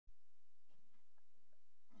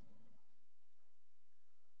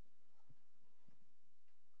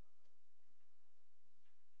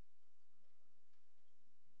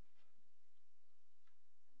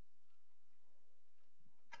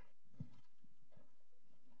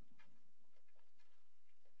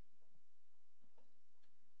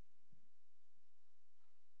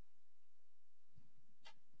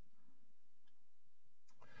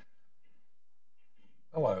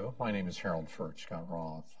My name is Harold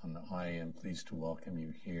Furtchtgott-Roth, and I am pleased to welcome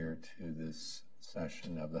you here to this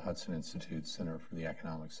session of the Hudson Institute Center for the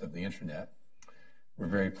Economics of the Internet. We're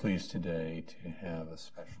very pleased today to have a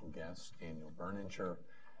special guest, Daniel Berninger.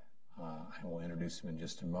 I will introduce him in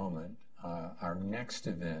just a moment. Our next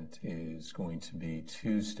event is going to be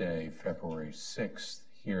Tuesday, February 6th,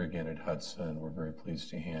 here again at Hudson. We're very pleased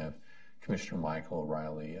to have Commissioner Michael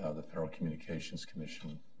O'Reilly of the Federal Communications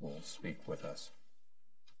Commission will speak with us.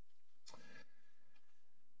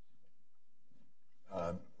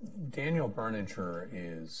 Daniel Berninger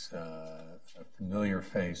is a familiar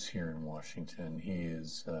face here in Washington. He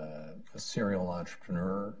is a serial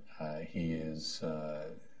entrepreneur. He is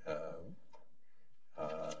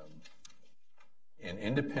an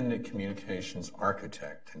independent communications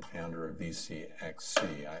architect and founder of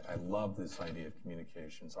FCC. I love this idea of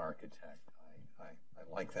communications architect. I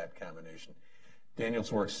like that combination.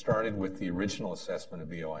 Daniel's work started with the original assessment of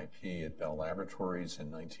VoIP at Bell Laboratories in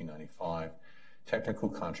 1995, technical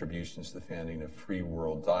contributions to the founding of Free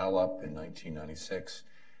World Dial-Up in 1996,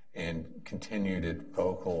 and continued at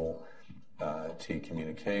Vocal T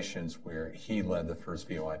Communications, where he led the first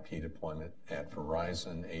VoIP deployment at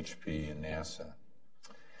Verizon, HP, and NASA.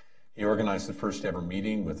 He organized the first ever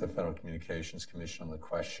meeting with the Federal Communications Commission on the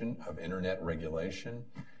question of internet regulation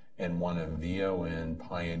and won a VON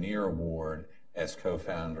Pioneer Award as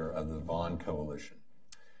co-founder of the VON Coalition.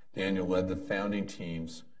 Daniel led the founding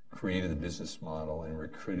teams, created the business model, and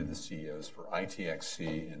recruited the CEOs for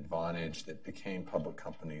ITXC and Vonage that became public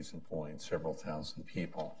companies employing several thousand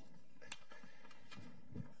people.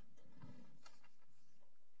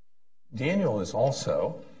 Daniel is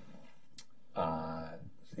also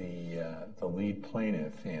the lead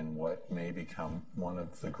plaintiff in what may become one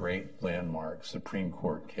of the great landmark Supreme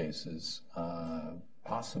Court cases,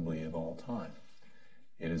 possibly of all time.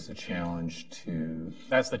 It is a challenge to...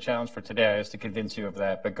 That's the challenge for today, is to convince you of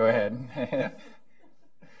that, but go ahead.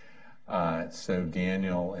 So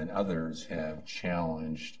Daniel and others have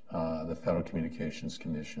challenged the Federal Communications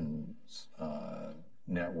Commission's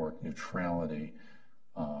network neutrality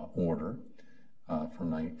order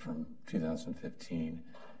from 2015,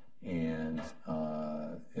 and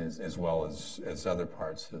as well as other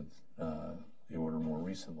parts of the order more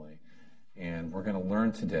recently. And we're going to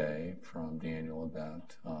learn today from Daniel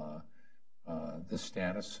about the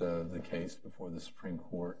status of the case before the Supreme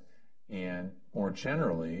Court, and more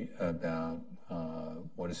generally about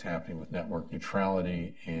what is happening with network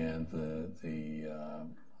neutrality and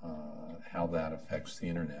how that affects the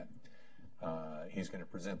internet. He's going to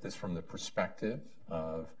present this from the perspective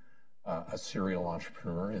of a serial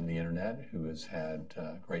entrepreneur in the internet who has had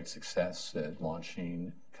great success at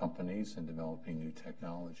launching companies and developing new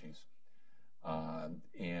technologies.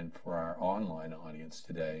 And for our online audience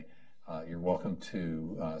today, you're welcome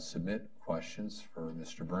to submit questions for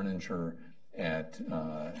Mr. Berninger at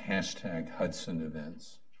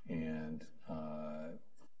 #HudsonEvents. And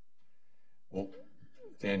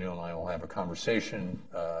Daniel and I will have a conversation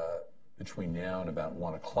between now and about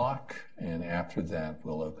 1 o'clock, and after that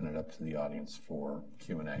we'll open it up to the audience for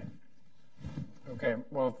Q&A. Okay,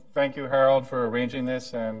 well, thank you, Harold, for arranging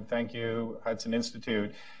this, and thank you, Hudson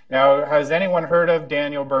Institute. Now, has anyone heard of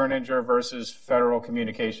Daniel Berninger versus Federal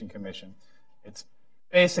Communication Commission? It's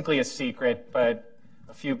basically a secret, but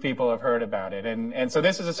a few people have heard about it. And so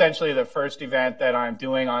this is essentially the first event that I'm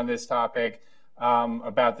doing on this topic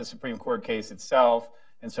about the Supreme Court case itself.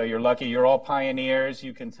 And so you're lucky. You're all pioneers.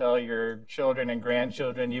 You can tell your children and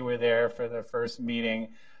grandchildren you were there for the first meeting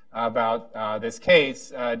about this case,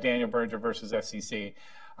 Daniel Berninger versus FCC.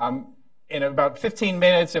 In about 15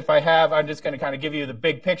 minutes, if I have, I'm just going to kind of give you the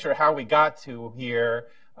big picture of how we got to here.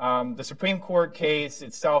 The Supreme Court case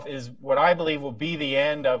itself is what I believe will be the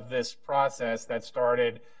end of this process that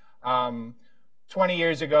started 20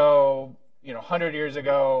 years ago, 100 years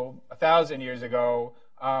ago, 1,000 years ago.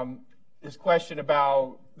 This question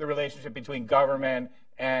about the relationship between government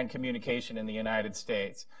and communication in the United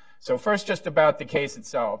States. So first, just about the case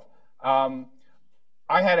itself.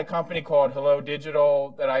 I had a company called Hello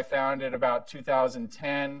Digital that I founded about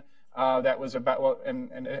 2010. That was about, well,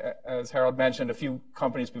 and as Harold mentioned, a few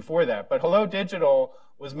companies before that. But Hello Digital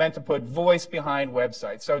was meant to put voice behind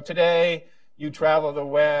websites. So today, you travel the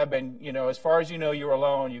web, and as far as you know, you're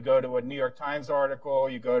alone. You go to a New York Times article.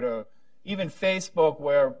 You go to even Facebook,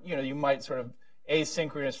 where you might sort of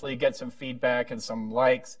asynchronously get some feedback and some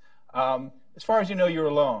likes. As far as you know, you're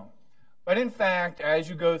alone. But in fact, as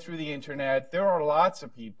you go through the internet, there are lots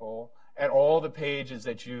of people at all the pages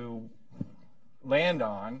that you land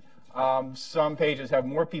on. Some pages have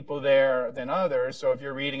more people there than others. So if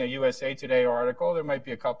you're reading a USA Today article, there might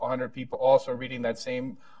be a couple hundred people also reading that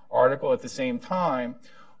same article at the same time.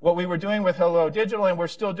 What we were doing with Hello Digital, and we're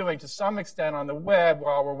still doing to some extent on the web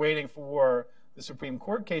while we're waiting for the Supreme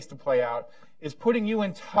Court case to play out, is putting you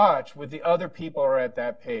in touch with the other people who are at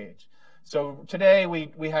that page. So today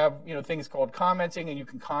we have things called commenting, and you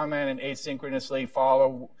can comment and asynchronously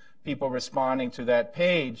follow people responding to that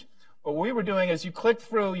page. But what we were doing is you click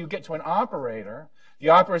through, you get to an operator. The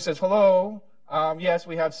operator says, hello, yes,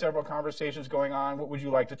 we have several conversations going on. What would you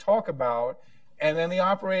like to talk about? And then the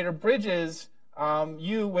operator bridges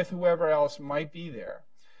you with whoever else might be there.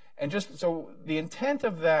 And just so the intent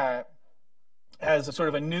of that as a sort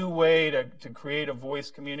of a new way to create a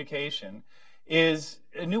voice communication is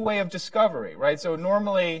a new way of discovery, right? So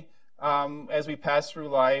normally, as we pass through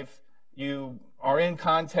life, you are in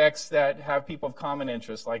contexts that have people of common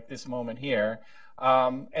interest, like this moment here.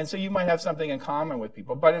 And so you might have something in common with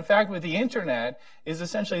people. But in fact, with the internet is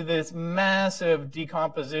essentially this massive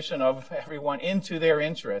decomposition of everyone into their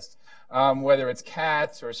interests, whether it's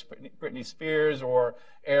cats or Britney Spears or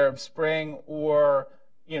Arab Spring or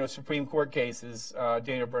Supreme Court cases,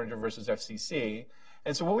 Daniel Berninger versus FCC.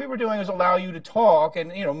 And so what we were doing is allow you to talk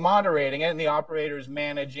and moderating it, and the operators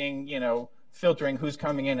managing filtering who's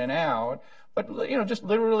coming in and out. But just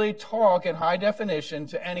literally talk in high definition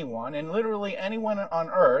to anyone, and literally anyone on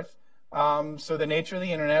Earth. So the nature of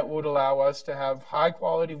the internet would allow us to have high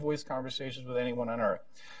quality voice conversations with anyone on Earth.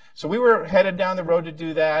 So we were headed down the road to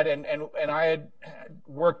do that, and I had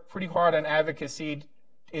worked pretty hard on advocacy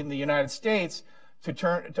in the United States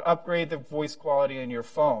to upgrade the voice quality in your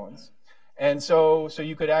phones. And so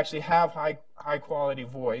you could actually have high quality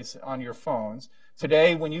voice on your phones.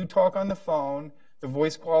 Today, when you talk on the phone, the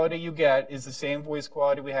voice quality you get is the same voice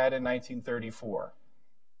quality we had in 1934.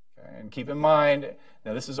 Okay? And keep in mind,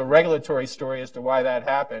 now this is a regulatory story as to why that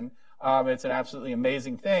happened. It's an absolutely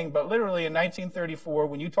amazing thing, but literally in 1934,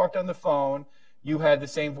 when you talked on the phone, you had the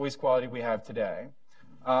same voice quality we have today.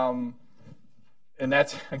 And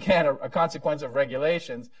that's, again, a consequence of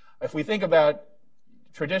regulations. If we think about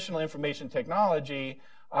traditional information technology,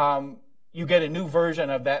 you get a new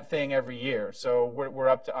version of that thing every year. So we're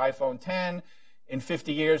up to iPhone 10. In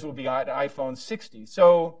 50 years, we'll be at iPhone 60.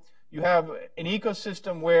 So you have an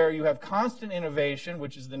ecosystem where you have constant innovation,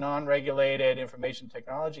 which is the non-regulated information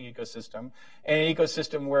technology ecosystem, and an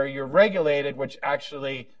ecosystem where you're regulated, which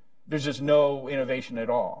actually there's just no innovation at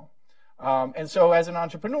all. And so as an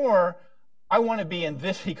entrepreneur, I want to be in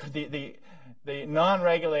this the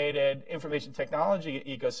non-regulated information technology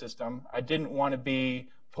ecosystem. I didn't want to be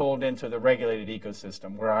pulled into the regulated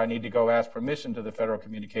ecosystem where I need to go ask permission to the Federal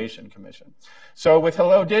Communication Commission. So with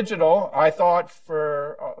Hello Digital, I thought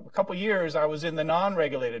for a couple years I was in the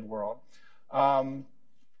non-regulated world.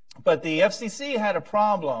 But the FCC had a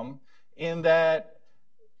problem in that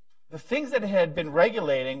the things that it had been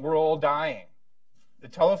regulating were all dying. The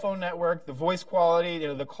telephone network, the voice quality,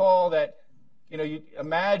 the call that, you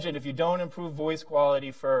imagine if you don't improve voice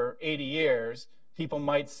quality for 80 years, people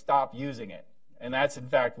might stop using it. And that's, in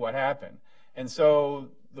fact, what happened. And so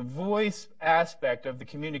the voice aspect of the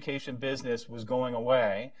communication business was going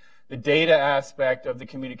away. The data aspect of the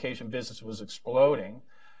communication business was exploding.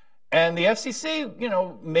 And the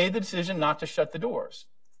FCC, made the decision not to shut the doors.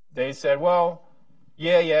 They said, well,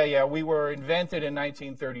 yeah, we were invented in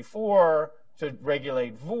 1934 to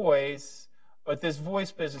regulate voice, but this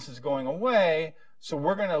voice business is going away, so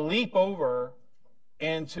we're going to leap over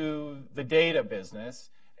into the data business.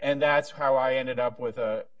 And that's how I ended up with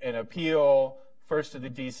an appeal, first to the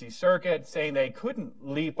DC Circuit, saying they couldn't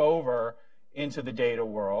leap over into the data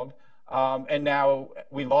world. And now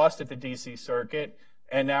we lost at the DC Circuit,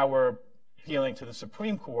 and now we're appealing to the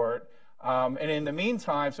Supreme Court. And in the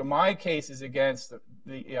meantime, so my case is against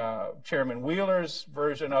the Chairman Wheeler's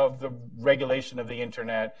version of the regulation of the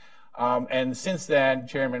internet. And since then,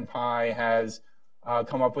 Chairman Pai has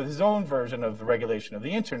come up with his own version of the regulation of the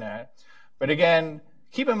internet. But again,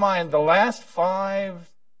 keep in mind, the last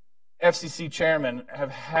 5 FCC chairmen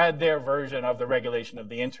have had their version of the regulation of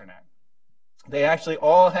the internet. They actually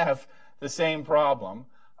all have the same problem.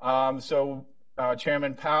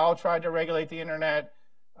 Chairman Powell tried to regulate the internet.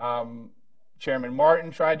 Chairman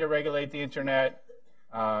Martin tried to regulate the internet.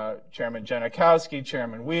 Chairman Janikowski,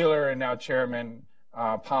 Chairman Wheeler, and now Chairman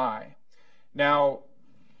Pai. Now,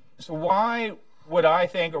 so why would I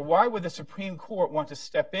think, or why would the Supreme Court want to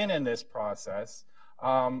step in this process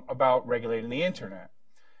about regulating the internet?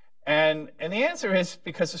 And the answer is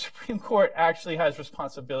because the Supreme Court actually has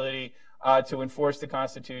responsibility to enforce the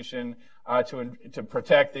Constitution, to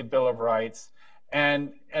protect the Bill of Rights,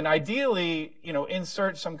 and ideally,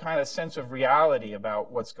 insert some kind of sense of reality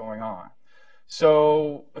about what's going on.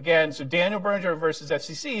 So again, Daniel Berninger versus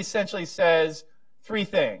FCC essentially says three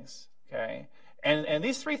things, okay? And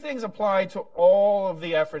these three things apply to all of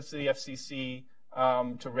the efforts of the FCC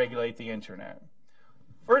to regulate the internet.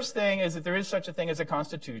 First thing is that there is such a thing as a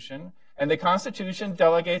Constitution, and the Constitution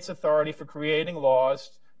delegates authority for creating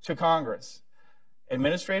laws to Congress.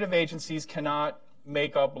 Administrative agencies cannot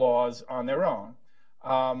make up laws on their own.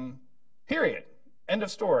 Period. End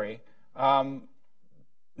of story.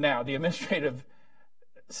 Now, the administrative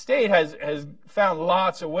state has found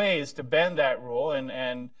lots of ways to bend that rule,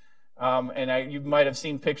 and you might have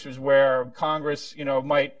seen pictures where Congress,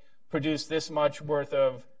 might produce this much worth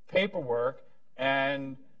of paperwork,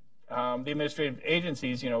 and the administrative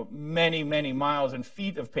agencies, many, many miles and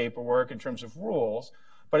feet of paperwork in terms of rules.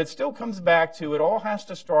 But it still comes back to, it all has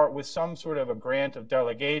to start with some sort of a grant of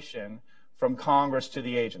delegation from Congress to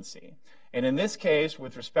the agency. And in this case,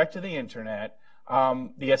 with respect to the internet,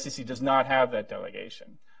 the FCC does not have that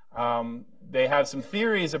delegation. They have some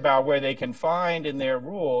theories about where they can find in their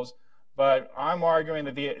rules, but I'm arguing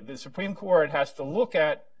that the Supreme Court has to look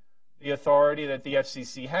at the authority that the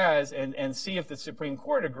FCC has and see if the Supreme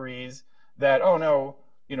Court agrees that, oh no,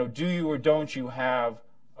 do you or don't you have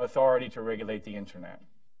authority to regulate the internet?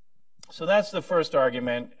 So that's the first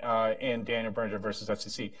argument in Daniel Berninger versus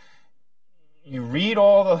FCC. You read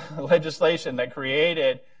all the legislation that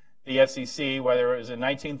created the FCC, whether it was in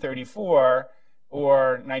 1934 or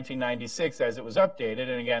 1996 as it was updated,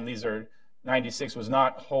 and again, 96 was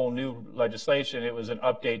not whole new legislation, it was an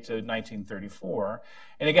update to 1934.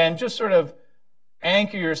 And again, just sort of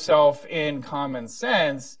anchor yourself in common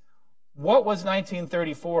sense. What was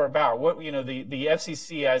 1934 about? What, the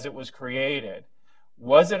FCC as it was created,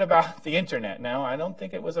 was it about the internet? No, I don't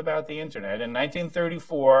think it was about the internet. In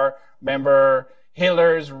 1934, remember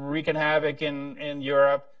Hitler's wreaking havoc in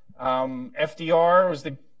Europe. FDR was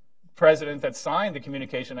the president that signed the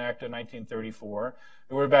Communications Act of 1934.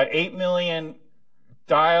 There were about 8 million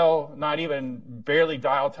barely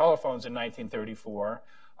dial telephones in 1934.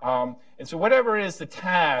 And so whatever is the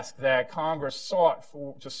task that Congress sought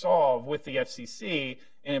to solve with the FCC,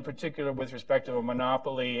 and in particular with respect to a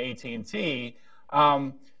monopoly, AT&T,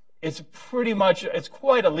 it's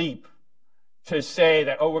quite a leap to say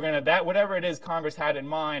that, whatever it is Congress had in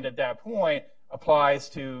mind at that point applies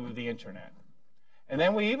to the internet. And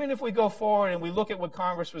then even if we go forward and we look at what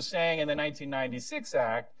Congress was saying in the 1996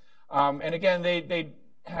 Act, and again, they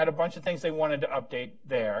had a bunch of things they wanted to update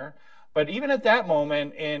there. But even at that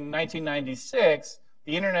moment in 1996,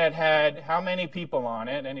 the internet had how many people on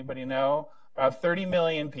it? Anybody know? About 30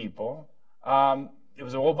 million people. It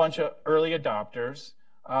was a whole bunch of early adopters.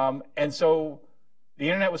 And so the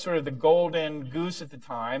internet was sort of the golden goose at the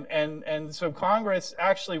time. And so Congress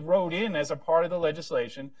actually wrote in as a part of the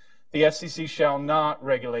legislation, the FCC shall not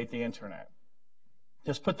regulate the internet.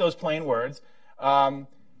 Just put those plain words. Now,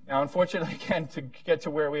 unfortunately, again, to get to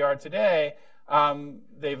where we are today,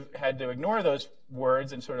 they've had to ignore those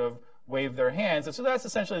words and sort of wave their hands. And so that's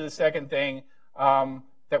essentially the second thing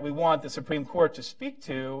that we want the Supreme Court to speak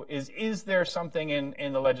to is there something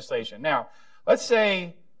in the legislation? Now, let's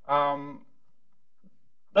say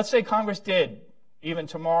Congress did, even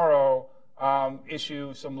tomorrow,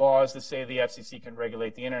 issue some laws that say the FCC can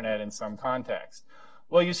regulate the internet in some context.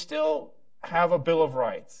 Well, you still have a Bill of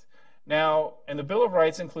Rights. Now, and the Bill of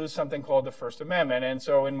Rights includes something called the First Amendment. And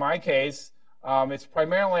so in my case, it's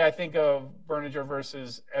primarily, I think of Berninger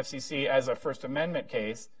versus FCC as a First Amendment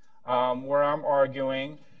case, where I'm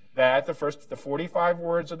arguing that the 45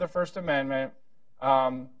 words of the First Amendment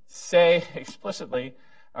say explicitly,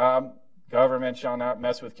 government shall not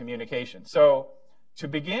mess with communication. So to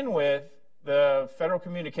begin with, the Federal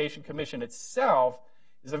Communications Commission itself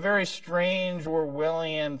is a very strange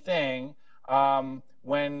Orwellian thing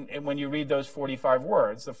when you read those 45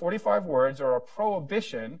 words. The 45 words are a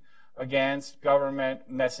prohibition against government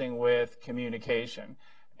messing with communication.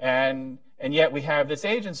 And yet we have this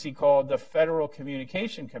agency called the Federal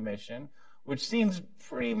Communications Commission, which seems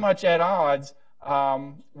pretty much at odds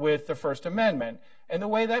with the First Amendment. And the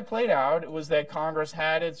way that played out was that Congress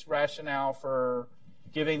had its rationale for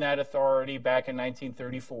giving that authority back in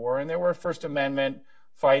 1934, and there were First Amendment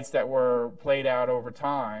fights that were played out over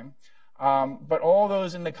time. But all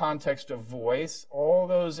those in the context of voice, all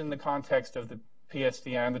those in the context of the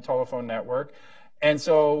PSTN, the telephone network. And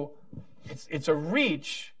so it's a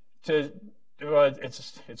reach to,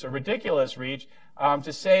 it's a ridiculous reach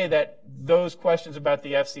to say that those questions about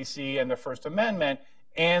the FCC and the First Amendment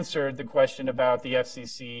answered the question about the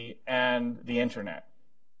FCC and the internet.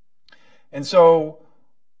 And so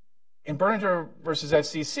in Berninger versus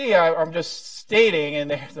FCC, I'm just stating,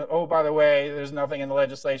 and oh, by the way, there's nothing in the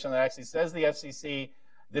legislation that actually says the FCC,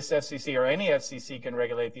 this FCC or any FCC can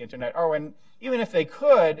regulate the internet. Oh, and even if they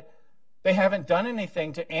could, they haven't done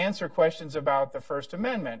anything to answer questions about the First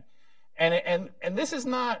Amendment. And this is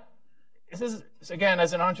not, this is, again,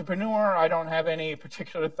 as an entrepreneur, I don't have any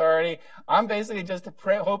particular authority. I'm basically just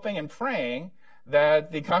hoping and praying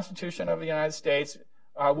that the Constitution of the United States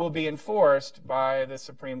will be enforced by the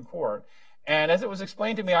Supreme Court. And as it was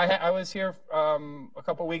explained to me, I was here a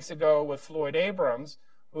couple weeks ago with Floyd Abrams,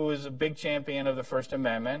 who is a big champion of the First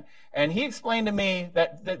Amendment, and he explained to me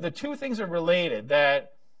that the two things are related,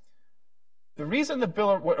 that the reason the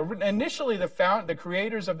bill, initially the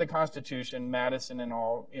creators of the Constitution, Madison and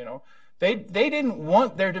all, they didn't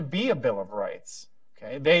want there to be a Bill of Rights.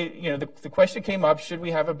 Okay, the question came up: should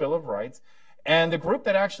we have a Bill of Rights? And the group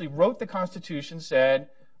that actually wrote the Constitution said,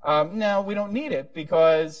 no, we don't need it,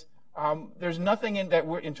 because there's nothing in that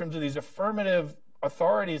in terms of these affirmative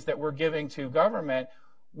authorities that we're giving to government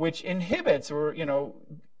which inhibits or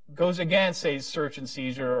goes against, say, search and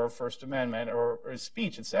seizure or First Amendment or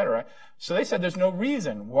speech, etc. So they said there's no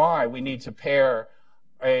reason why we need to pair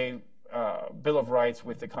a Bill of Rights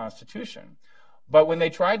with the Constitution. But when they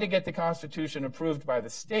tried to get the Constitution approved by the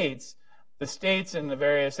states and the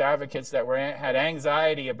various advocates that had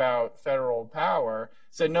anxiety about federal power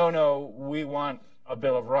said, no, we want a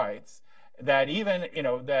Bill of Rights. That even,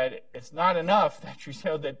 that it's not enough that you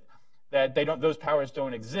show that those powers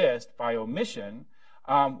don't exist by omission.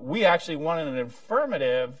 We actually wanted an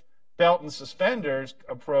affirmative belt and suspenders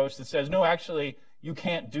approach that says, no, actually, you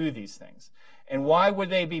can't do these things. And why would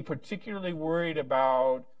they be particularly worried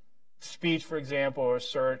about speech, for example, or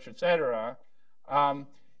search, et cetera,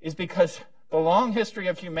 is because the long history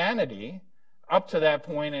of humanity up to that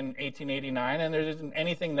point in 1889, and there isn't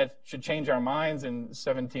anything that should change our minds in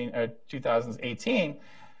 2018,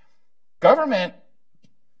 government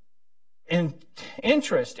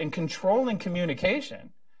interest in controlling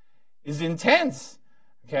communication is intense,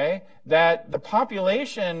 okay? That the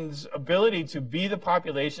population's ability to be the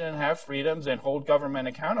population and have freedoms and hold government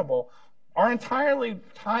accountable are entirely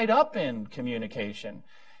tied up in communication.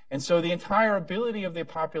 And so the entire ability of the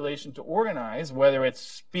population to organize, whether it's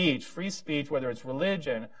speech, free speech, whether it's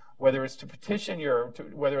religion, whether it's to petition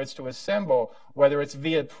whether it's to assemble, whether it's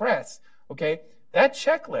via press, okay? That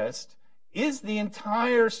checklist is the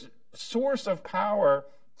entire source of power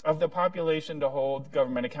of the population to hold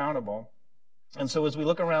government accountable. And so as we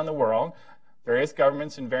look around the world, various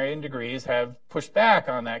governments in varying degrees have pushed back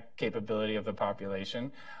on that capability of the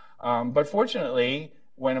population. But fortunately,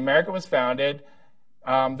 when America was founded,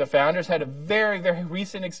 the founders had a very, very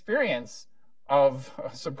recent experience of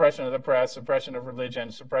suppression of the press, suppression of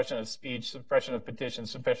religion, suppression of speech, suppression of petitions,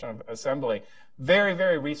 suppression of assembly. Very,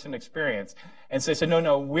 very recent experience. And so they said,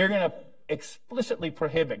 no, we're going to explicitly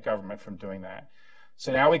prohibit government from doing that.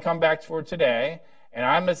 So now we come back for today, and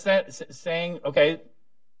I'm saying, okay,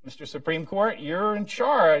 Mr. Supreme Court, you're in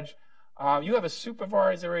charge. You have a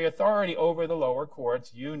supervisory authority over the lower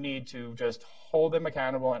courts. You need to just hold them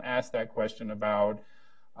accountable and ask that question about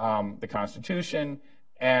the Constitution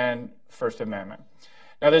and First Amendment.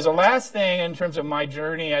 Now, there's a last thing in terms of my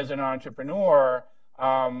journey as an entrepreneur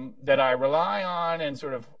that I rely on and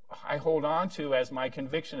sort of I hold on to as my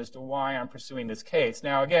conviction as to why I'm pursuing this case.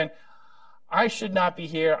 Now, again, I should not be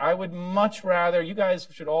here. I would much rather, you guys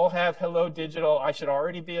should all have Hello Digital. I should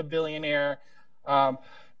already be a billionaire.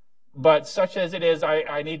 But such as it is,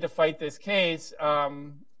 I need to fight this case.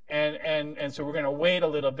 And so we're going to wait a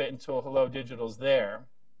little bit until Hello Digital's there.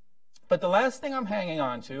 But the last thing I'm hanging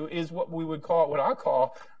on to is what I'll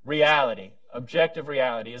call reality, objective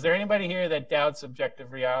reality. Is there anybody here that doubts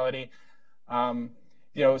objective reality?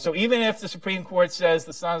 So even if the Supreme Court says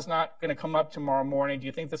the sun's not going to come up tomorrow morning, do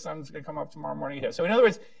you think the sun's going to come up tomorrow morning? So in other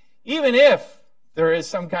words, even if there is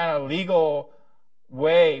some kind of legal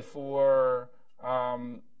way for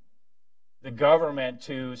the government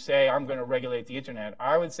to say, I'm going to regulate the internet,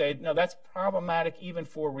 I would say, no, that's problematic even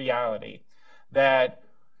for reality. That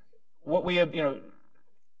what we have,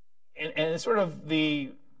 and sort of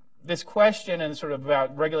this question and sort of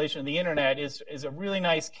about regulation of the internet is a really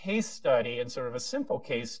nice case study and sort of a simple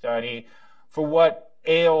case study for what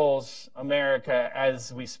ails America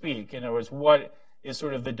as we speak. In other words, what is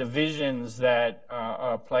sort of the divisions that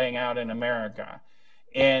are playing out in America.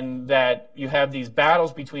 And that you have these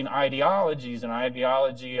battles between ideologies, an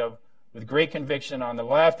ideology with great conviction on the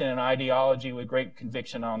left and an ideology with great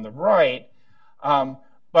conviction on the right.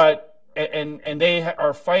 And they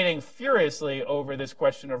are fighting furiously over this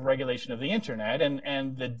question of regulation of the internet,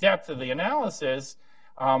 and the depth of the analysis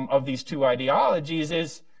of these two ideologies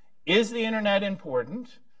is the internet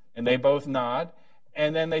important? And they both nod.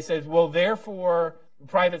 And then they say, well, therefore, the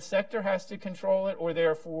private sector has to control it, or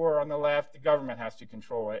therefore, on the left, the government has to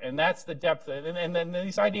control it. And that's the depth of it. And then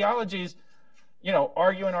these ideologies,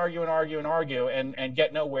 argue and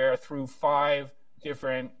get nowhere through 5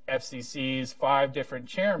 different FCCs, 5 different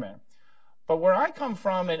chairmen. But where I come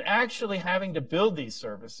from, and actually having to build these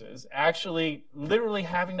services, actually literally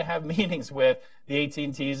having to have meetings with the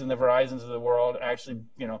AT&Ts and the Verizons of the world, actually,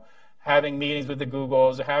 having meetings with the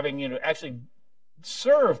Googles, having, actually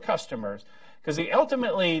serve customers. Because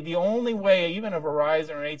ultimately, the only way, even a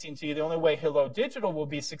Verizon or an AT&T, the only way Hello Digital will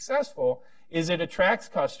be successful is it attracts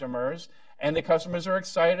customers, and the customers are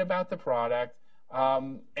excited about the product,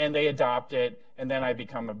 and they adopt it, and then I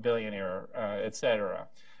become a billionaire, et cetera.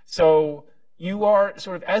 So you are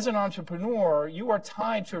sort of, as an entrepreneur, you are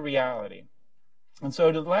tied to reality. And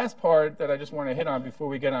so the last part that I just want to hit on before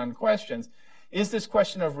we get on questions is this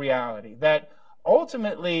question of reality, that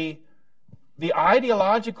ultimately the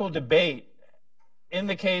ideological debate in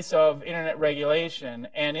the case of internet regulation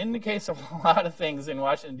and in the case of a lot of things in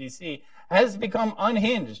Washington, D.C., has become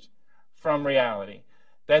unhinged from reality,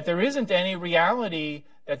 that there isn't any reality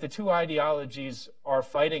that the two ideologies are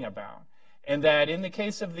fighting about. And that in the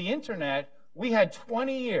case of the internet, we had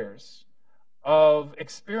 20 years of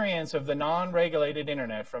experience of the non-regulated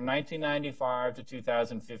internet from 1995 to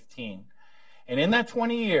 2015. And in that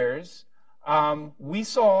 20 years, we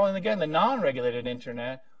saw, and again, the non-regulated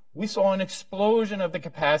internet, we saw an explosion of the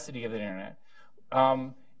capacity of the internet.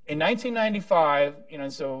 In 1995,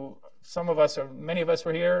 so some of us, or many of us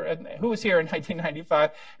were here, and who was here in 1995?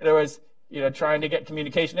 There was, trying to get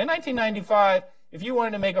communication. In 1995, if you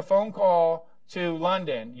wanted to make a phone call to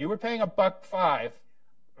London, you were paying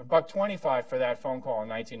 $1.25 for that phone call in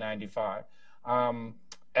 1995.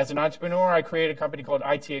 As an entrepreneur, I created a company called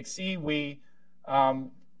ITXC. We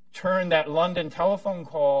turned that London telephone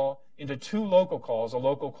call into 2 local calls, a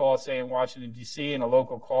local call, say, in Washington, D.C., and a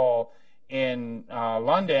local call in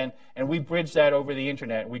London, and we bridged that over the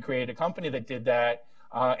internet. We created a company that did that,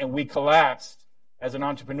 and we collapsed, as an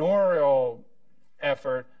entrepreneurial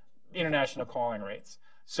effort, international calling rates.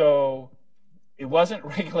 So it wasn't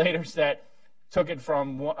regulators that took it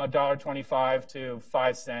from $1.25 to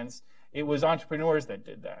 5 cents. It was entrepreneurs that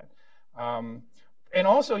did that. And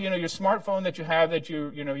also, your smartphone that you have that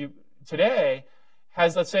you today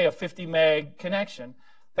has, let's say, a 50 meg connection.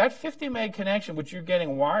 That 50 meg connection, which you're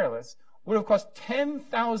getting wireless, would have cost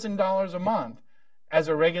 $10,000 a month as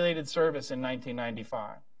a regulated service in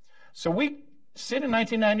 1995. So we sit in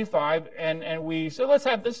 1995 and we said, let's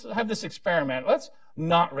have this experiment. Let's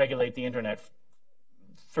not regulate the internet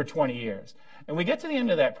for 20 years. And we get to the end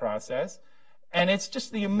of that process, and it's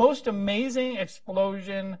just the most amazing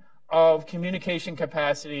explosion of communication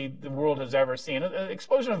capacity the world has ever seen, an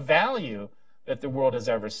explosion of value that the world has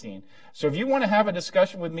ever seen. So if you want to have a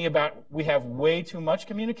discussion with me about we have way too much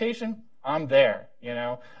communication, I'm there,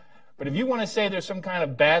 But if you want to say there's some kind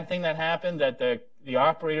of bad thing that happened, that the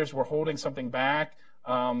operators were holding something back,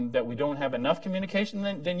 that we don't have enough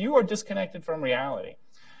communication, then you are disconnected from reality.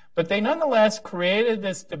 But they nonetheless created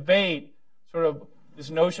this debate, sort of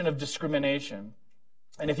this notion of discrimination.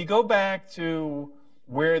 And if you go back to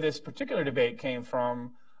where this particular debate came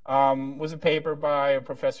from, was a paper by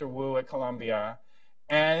Professor Wu at Columbia.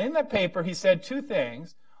 And in that paper, he said 2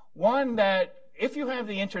 things. One, that if you have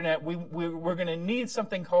the internet, we're going to need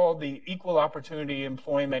something called the Equal Opportunity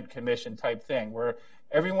Employment Commission type thing, where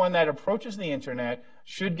everyone that approaches the internet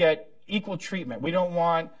should get equal treatment. We don't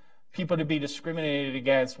want people to be discriminated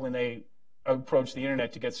against when they approach the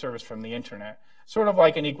internet to get service from the internet. Sort of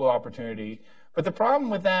like an equal opportunity. But the problem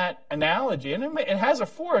with that analogy, and it has a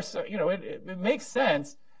force, it makes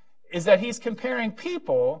sense, is that he's comparing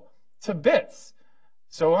people to bits.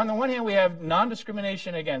 So on the one hand, we have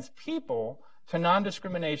non-discrimination against people to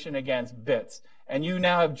non-discrimination against bits. And you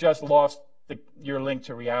now have just lost your link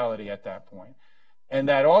to reality at that point. And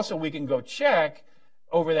that also we can go check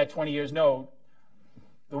over that 20 years. No,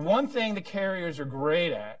 the one thing the carriers are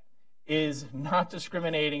great at is not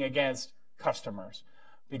discriminating against customers.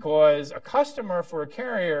 Because a customer for a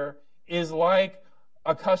carrier is like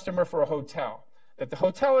a customer for a hotel. That the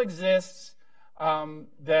hotel exists,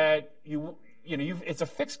 that it's a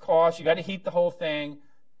fixed cost, you got to heat the whole thing.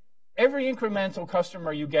 Every incremental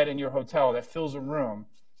customer you get in your hotel that fills a room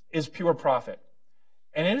is pure profit.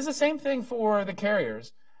 And it is the same thing for the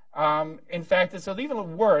carriers. In fact, it's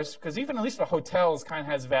even worse, because even at least a hotel kind of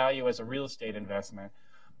has value as a real estate investment.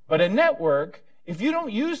 But a network, if you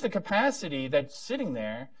don't use the capacity that's sitting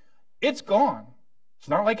there, it's gone. It's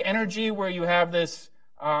not like energy where you have this,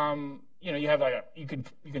 you have you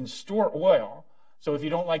can store oil. So if you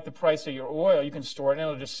don't like the price of your oil, you can store it and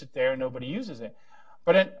it'll just sit there and nobody uses it.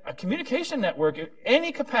 But a communication network,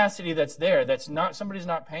 any capacity that's there that's not somebody's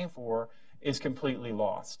not paying for, is completely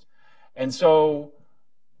lost. And so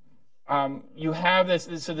you have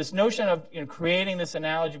this notion of creating this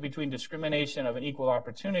analogy between discrimination of an equal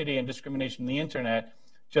opportunity and discrimination in the internet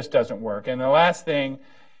just doesn't work. And the last thing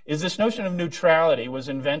is this notion of neutrality was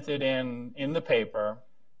invented in the paper.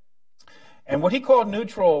 And what he called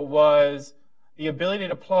neutral was the ability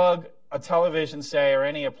to plug a television, say, or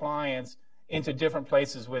any appliance into different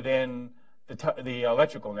places within the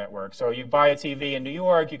electrical network. So you buy a TV in New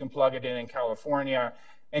York, you can plug it in California,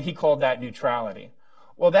 and he called that neutrality.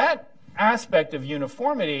 Well, that aspect of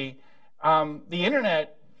uniformity, the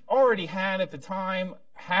internet already had at the time,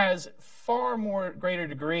 has far more greater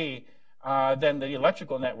degree than the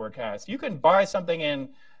electrical network has. You can buy something in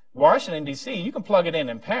Washington, D.C., you can plug it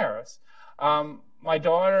in Paris. My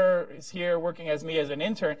daughter is here working as an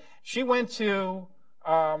intern. She went to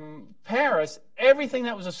Paris. Everything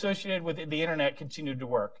that was associated with the internet continued to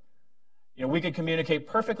work. We could communicate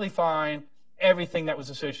perfectly fine, everything that was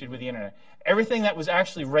associated with the internet. Everything that was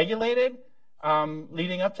actually regulated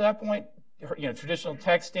leading up to that point, traditional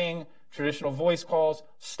texting, traditional voice calls,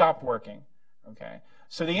 stopped working. Okay,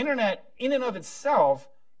 so the internet in and of itself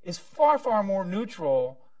is far, far more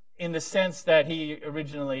neutral in the sense that he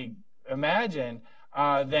originally imagined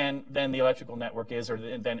than the electrical network is, or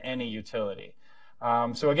than any utility.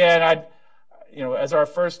 So again, as our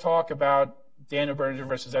first talk about Daniel Berninger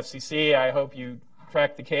versus FCC, I hope you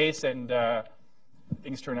crack the case and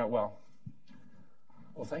things turn out well.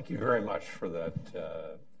 Well, thank you very much for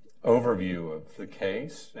that overview of the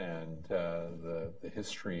case and the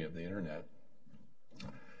history of the internet.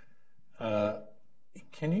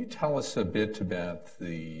 Can you tell us a bit about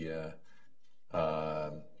the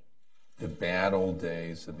bad old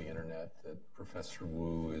days of the internet that Professor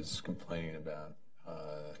Wu is complaining about?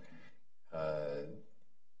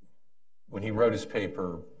 When he wrote his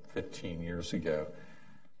paper 15 years ago,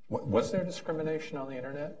 was there discrimination on the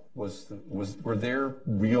internet? Were there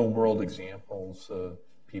real-world examples of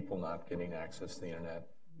people not getting access to the internet?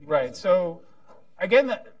 Right. So,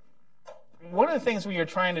 again, one of the things when you're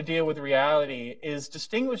trying to deal with reality is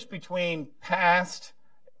distinguish between past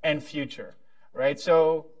and future, right?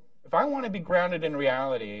 So, if I want to be grounded in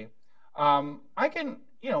reality, I can,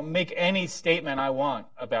 make any statement I want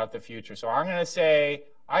about the future. So I'm going to say,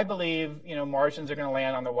 I believe, Martians are going to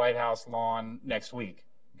land on the White House lawn next week.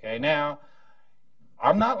 Okay, now,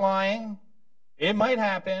 I'm not lying. It might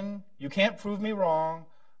happen. You can't prove me wrong.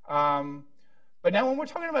 But now when we're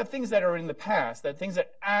talking about things that are in the past, things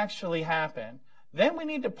that actually happen, then we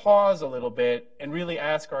need to pause a little bit and really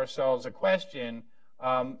ask ourselves a question,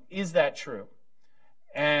 is that true?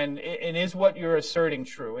 And is what you're asserting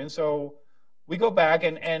true? And so we go back,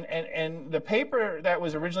 and the paper that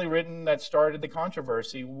was originally written that started the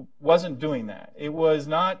controversy wasn't doing that. It was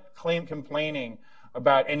not complaining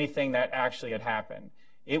about anything that actually had happened.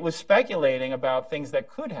 It was speculating about things that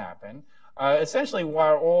could happen, essentially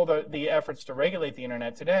what all the efforts to regulate the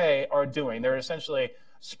internet today are doing. They're essentially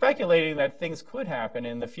speculating that things could happen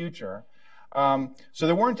in the future. So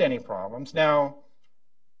there weren't any problems. Now,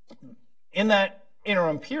 in that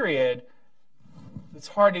interim period, it's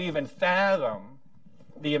hard to even fathom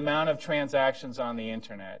the amount of transactions on the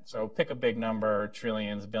internet. So pick a big number,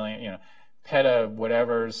 trillions, billion, peta,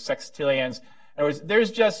 whatever, sextillions. In other words,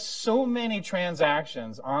 there's just so many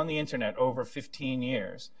transactions on the internet over 15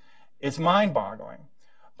 years. It's mind-boggling.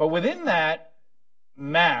 But within that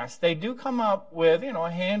mass, they do come up with, a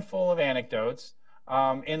handful of anecdotes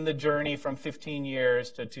in the journey from 15 years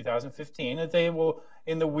to 2015. That they will,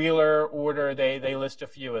 in the Wheeler order, they list a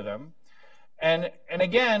few of them. And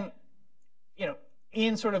again,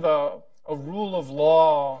 in sort of a rule of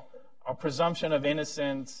law, a presumption of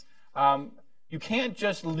innocence, you can't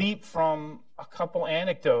just leap from a couple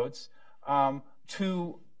anecdotes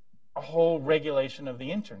to a whole regulation of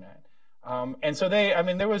the internet. And so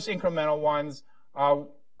there was incremental ones.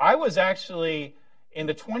 I was actually, in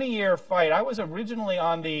the 20-year fight, I was originally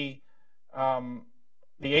on the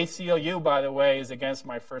ACLU, by the way, is against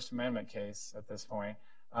my First Amendment case at this point.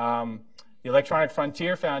 The Electronic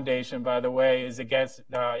Frontier Foundation, by the way, is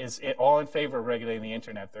all in favor of regulating the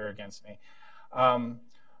internet. They're against me.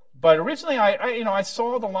 But originally, I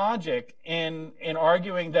saw the logic in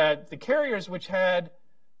arguing that the carriers, which had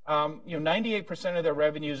 98% of their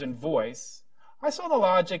revenues in voice, I saw the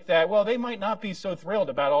logic that, well, they might not be so thrilled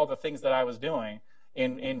about all the things that I was doing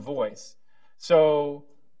in voice. So,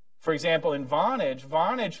 for example, in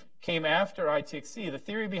Vonage came after ITXC. The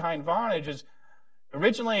theory behind Vonage is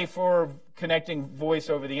originally for connecting voice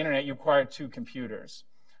over the internet, you required 2 computers.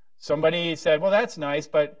 Somebody said, well, that's nice,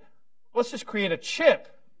 but let's just create a chip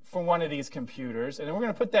for one of these computers, and then we're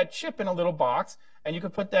going to put that chip in a little box, and you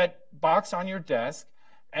can put that box on your desk,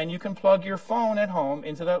 and you can plug your phone at home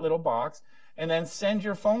into that little box, and then send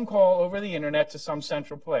your phone call over the internet to some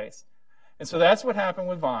central place. And so that's what happened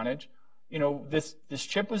with Vonage. You know, this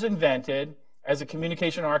chip was invented as a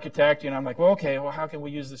communication architect. You know, I'm like, well, okay, well, how can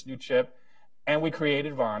we use this new chip? And we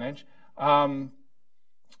created Vonage. And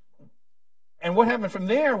what happened from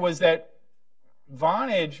there was that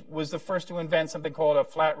Vonage was the first to invent something called a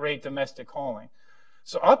flat rate domestic calling.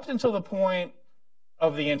 So up until the point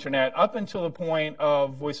of the internet, up until the point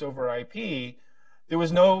of voice over IP, there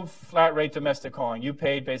was no flat rate domestic calling. You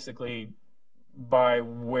paid basically by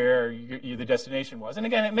where the destination was. And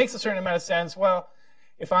again, it makes a certain amount of sense. Well,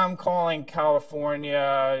 if I'm calling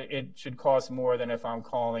California, it should cost more than if I'm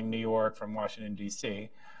calling New York from Washington, D.C.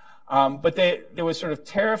 But there was sort of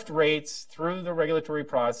tariffed rates through the regulatory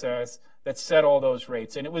process that set all those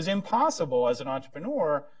rates. And it was impossible as an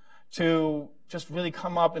entrepreneur to just really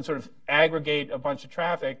come up and sort of aggregate a bunch of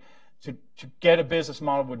traffic to get a business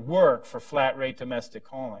model would work for flat rate domestic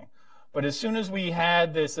calling. But as soon as we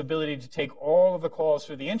had this ability to take all of the calls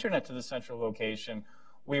through the internet to the central location,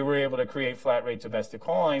 we were able to create flat rate domestic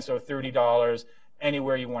calling, so $30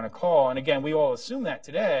 anywhere you want to call. And again, we all assume that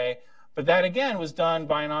today, but that again was done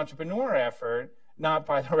by an entrepreneur effort, not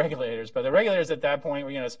by the regulators. But the regulators at that point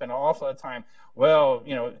were, spent an awful lot of time. Well,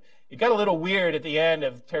 it got a little weird at the end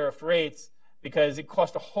of tariff rates because it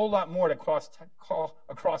cost a whole lot more to call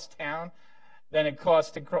across town than it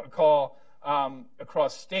cost to call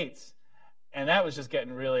across states. And that was just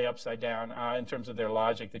getting really upside down in terms of their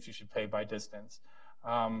logic that you should pay by distance.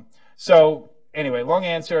 So anyway, long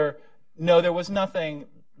answer, no, there was nothing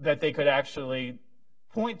that they could actually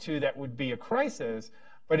point to that would be a crisis.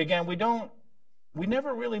 But again, we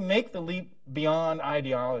never really make the leap beyond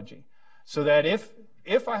ideology. So that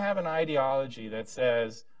if I have an ideology that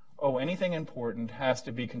says, oh, anything important has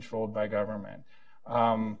to be controlled by government,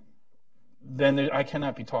 then I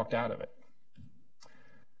cannot be talked out of it.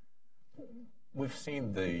 We've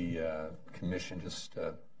seen the commission just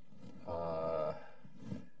a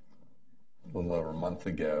little over a month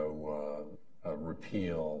ago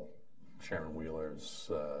repeal Chairman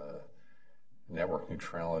Wheeler's network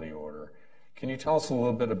neutrality order. Can you tell us a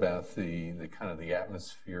little bit about the kind of the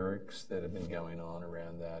atmospherics that have been going on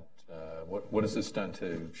around that? What has this done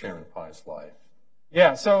to Chairman Pai's life?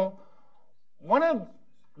 Yeah, so one of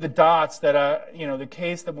the dots that, the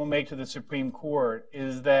case that we'll make to the Supreme Court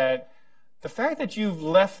is that the fact that you've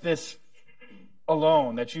left this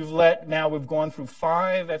alone, that now we've gone through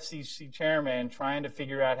 5 FCC chairmen trying to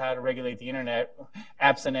figure out how to regulate the internet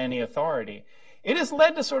absent any authority. It has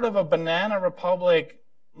led to sort of a banana republic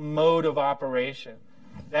mode of operation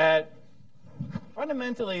that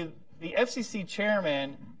fundamentally the FCC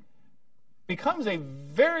chairman becomes a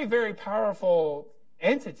very, very powerful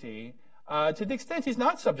entity to the extent he's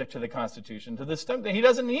not subject to the Constitution, to the extent that he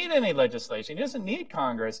doesn't need any legislation, he doesn't need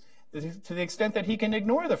Congress, to the extent that he can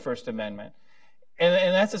ignore the First Amendment.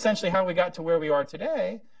 And that's essentially how we got to where we are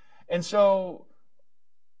today. And so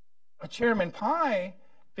a Chairman Pai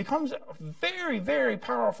becomes a very, very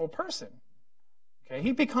powerful person. Okay?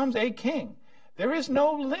 He becomes a king. There is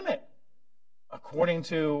no limit, according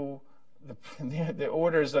to the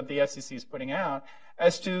orders that the FCC is putting out,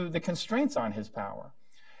 as to the constraints on his power.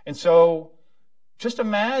 And so just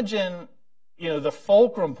imagine, the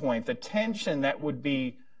fulcrum point, the tension that would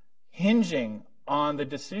be hinging on the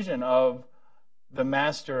decision of the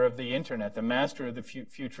master of the internet, the master of the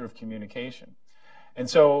future of communication. And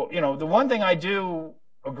so, the one thing I do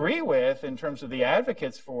agree with in terms of the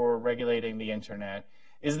advocates for regulating the internet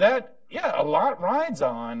is that, a lot rides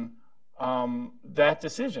on that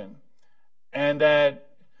decision. And that,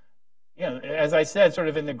 as I said, sort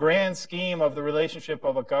of in the grand scheme of the relationship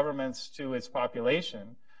of a government to its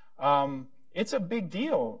population, it's a big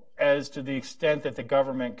deal as to the extent that the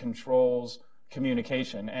government controls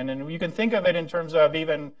communication. And then you can think of it in terms of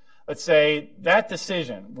even, let's say, that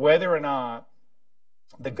decision, whether or not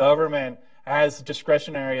the government has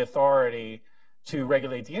discretionary authority to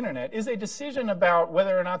regulate the internet, is a decision about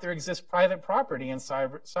whether or not there exists private property in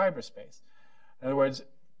cyberspace. In other words,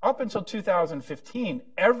 up until 2015,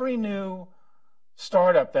 every new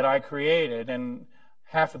startup that I created, and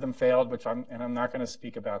half of them failed, and I'm not going to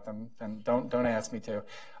speak about them, and don't ask me to.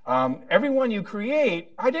 Every one you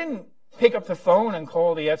create, I didn't pick up the phone and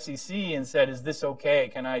call the FCC and said, is this okay?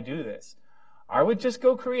 Can I do this? I would just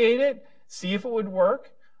go create it, see if it would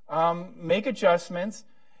work, make adjustments.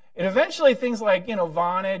 And eventually things like,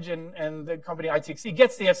 Vonage and the company ITXC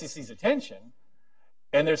gets the FCC's attention.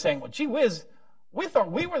 And they're saying, well, gee whiz, we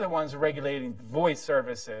thought we were the ones regulating voice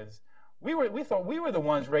services. we thought we were the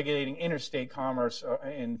ones regulating interstate commerce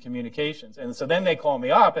in communications. And so then they call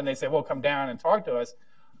me up and they say, well, come down and talk to us.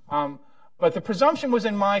 But the presumption was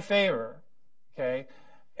in my favor, okay?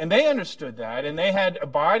 And they understood that, and they had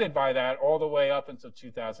abided by that all the way up until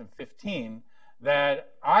 2015,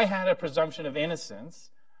 that I had a presumption of innocence.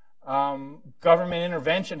 Government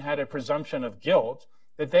intervention had a presumption of guilt,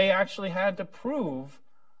 that they actually had to prove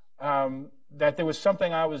that there was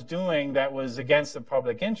something I was doing that was against the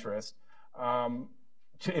public interest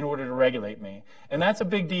in order to regulate me. And that's a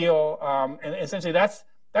big deal. And essentially, that's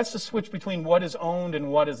the switch between what is owned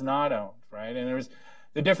and what is not owned, right? And there's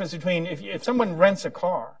the difference between if someone rents a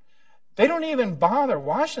car, they don't even bother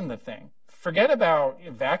washing the thing. Forget about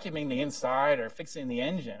vacuuming the inside or fixing the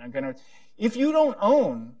engine. If you don't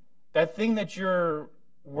own that thing that you're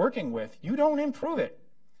working with, you don't improve it.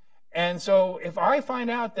 And so if I find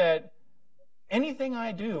out that anything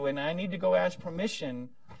I do and I need to go ask permission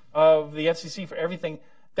of the FCC for everything,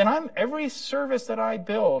 then every service that I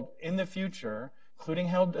build in the future, including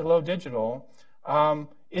Hello Digital,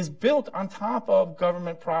 is built on top of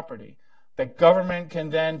government property. That government can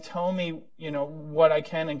then tell me, what I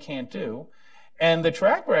can and can't do. And the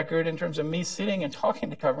track record in terms of me sitting and talking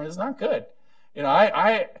to government is not good.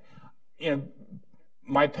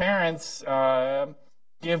 My parents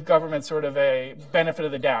give government sort of a benefit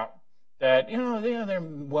of the doubt that, they're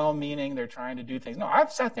well-meaning, they're trying to do things. No,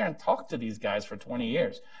 I've sat there and talked to these guys for 20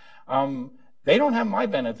 years. They don't have my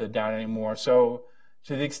benefit of the doubt anymore. So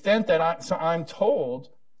to the extent that I'm told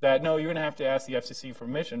that, no, you're going to have to ask the FCC for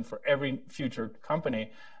permission for every future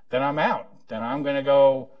company, then I'm out. Then I'm going to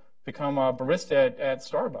go become a barista at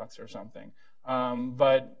Starbucks or something.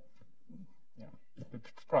 But it's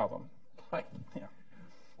a problem. Right. Yeah.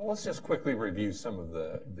 Well, let's just quickly review some of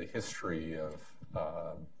the history of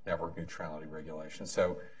network neutrality regulation.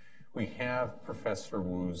 So we have Professor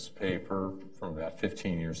Wu's paper from about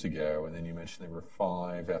 15 years ago, and then you mentioned there were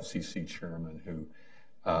 5 FCC chairmen who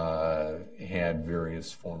had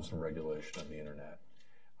various forms of regulation of the internet.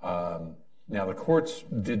 Now, the courts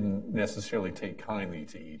didn't necessarily take kindly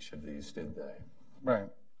to each of these, did they? Right.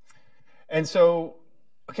 And so,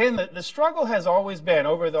 again, the struggle has always been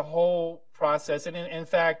over the whole process. And in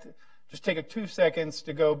fact, just take 2 seconds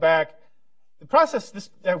to go back. The process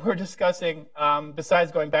that we're discussing,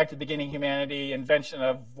 besides going back to the beginning of humanity, invention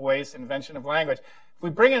of voice, invention of language, if we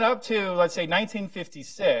bring it up to, let's say,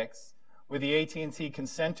 1956, with the AT&T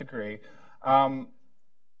consent decree, and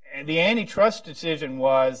the antitrust decision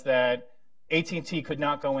was that AT&T could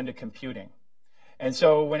not go into computing. And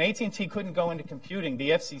so when AT&T couldn't go into computing,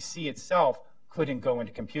 the FCC itself couldn't go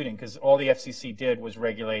into computing because all the FCC did was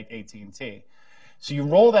regulate AT&T. So you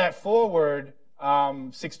roll that forward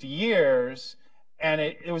 60 years, and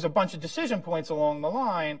it was a bunch of decision points along the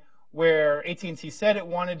line where AT&T said it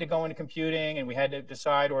wanted to go into computing, and we had to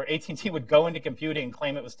decide, or AT&T would go into computing and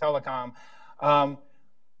claim it was telecom,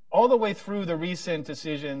 all the way through the recent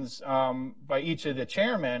decisions by each of the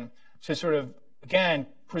chairmen to sort of, again,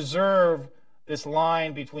 preserve this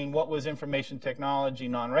line between what was information technology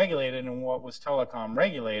non-regulated and what was telecom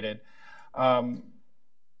regulated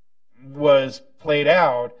was played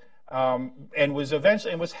out and was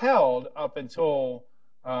eventually was held up until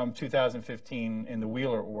 2015 in the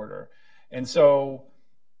Wheeler order. And so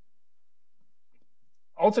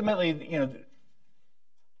ultimately,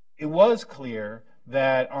 it was clear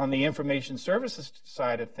that on the information services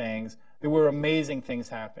side of things, there were amazing things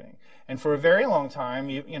happening. And for a very long time,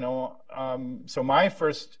 so my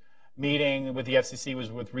first meeting with the FCC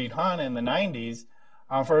was with Reed Hunn in the 90s.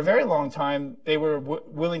 For a very long time, they were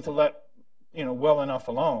willing to let, well enough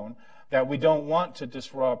alone that we don't want to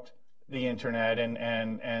disrupt the internet.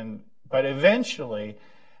 But eventually,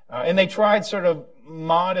 and they tried sort of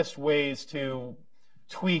modest ways to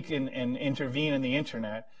tweak and intervene in the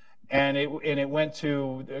internet. And it went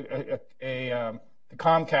to the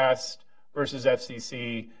Comcast versus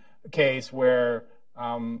FCC case where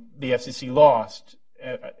the FCC lost,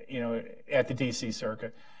 at the DC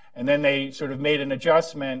circuit. And then they sort of made an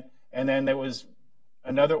adjustment, and then there was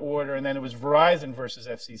another order, and then it was Verizon versus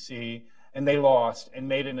FCC, and they lost and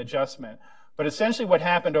made an adjustment. But essentially what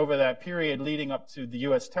happened over that period leading up to the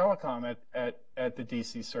U.S. Telecom at the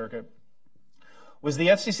DC circuit was the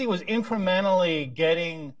FCC was incrementally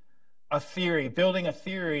getting building a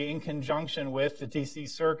theory in conjunction with the DC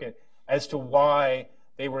circuit as to why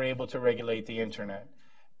they were able to regulate the internet.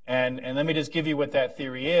 And let me just give you what that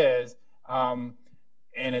theory is. And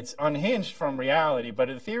it's unhinged from reality, but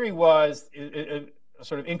the theory was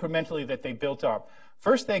sort of incrementally that they built up.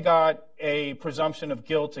 First, they got a presumption of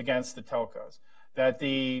guilt against the telcos, that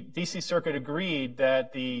the DC circuit agreed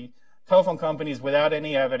that the telephone companies, without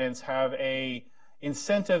any evidence, have a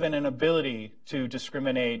incentive and an ability to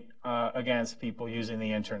discriminate against people using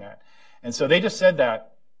the internet. And so they just said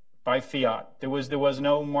that by fiat. There was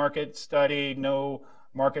no market study, no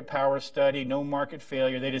market power study, no market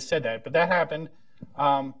failure. They just said that. But that happened.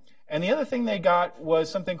 And the other thing they got was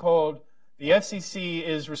something called, the FCC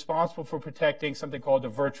is responsible for protecting something called a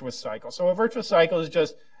virtuous cycle. So a virtuous cycle is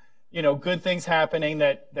just, good things happening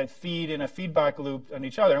that feed in a feedback loop on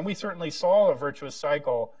each other. And we certainly saw a virtuous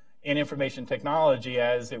cycle in information technology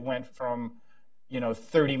as it went from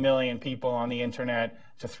 30 million people on the internet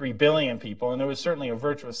to 3 billion people. And there was certainly a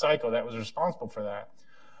virtuous cycle that was responsible for that.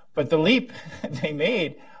 But the leap they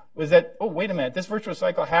made was that, oh, wait a minute, this virtuous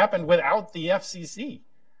cycle happened without the FCC.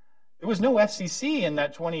 There was no FCC in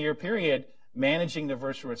that 20-year period managing the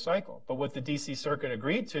virtuous cycle. But what the D.C. Circuit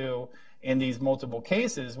agreed to in these multiple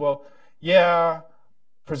cases, well, yeah,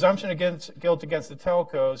 presumption against guilt against the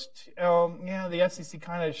telcos, yeah, the FCC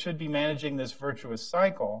kind of should be managing this virtuous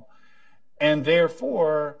cycle. And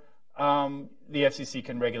therefore, the FCC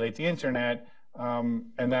can regulate the internet.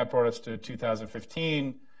 And that brought us to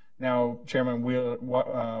 2015. Now, Chairman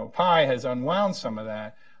Pai has unwound some of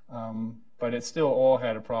that. But it still all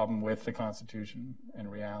had a problem with the Constitution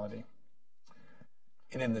and reality.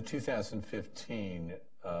 And in the 2015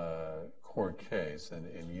 court case, and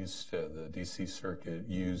the D.C. Circuit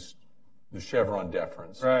used the Chevron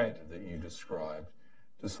deference that you described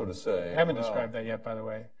to sort of say... I haven't described that yet, by the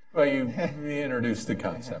way. Well, you introduced the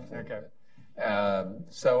concept. Okay.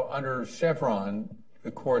 So under Chevron,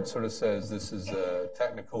 the court sort of says this is a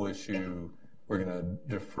technical issue. We're going to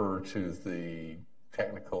defer to the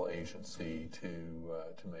technical agency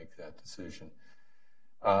to make that decision.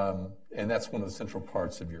 And that's one of the central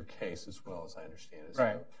parts of your case as well, as I understand it.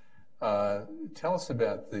 Right. Tell us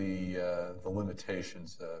about the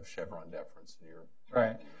limitations of Chevron deference in your...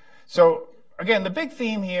 Right. So, again, the big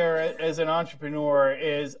theme here as an entrepreneur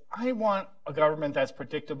is I want a government that's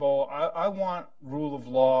predictable. I want rule of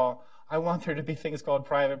law. I want there to be things called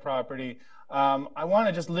private property. I want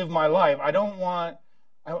to just live my life. I want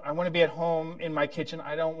to be at home in my kitchen.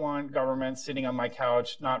 I don't want government sitting on my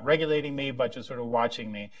couch, not regulating me, but just sort of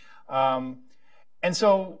watching me. And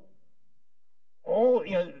so,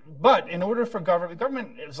 but in order for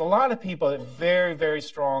government, there's a lot of people that very, very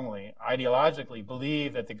strongly, ideologically,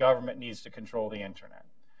 believe that the government needs to control the internet.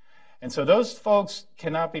 And so those folks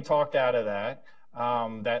cannot be talked out of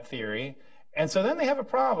that theory. And so then they have a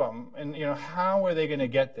problem. And, how are they going to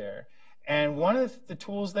get there? And one of the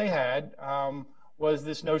tools they had was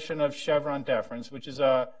this notion of Chevron deference, which is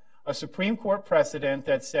a Supreme Court precedent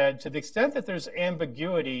that said to the extent that there's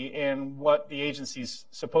ambiguity in what the agency's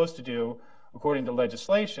supposed to do according to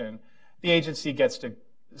legislation, the agency gets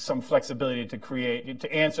some flexibility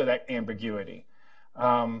to answer that ambiguity.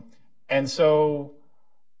 And so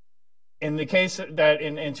in the case that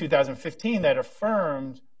in 2015 that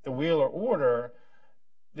affirmed the Wheeler order,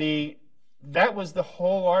 that was the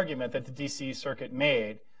whole argument that the D.C. Circuit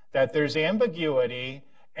made, that there's ambiguity,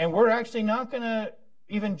 and we're actually not going to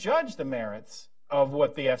even judge the merits of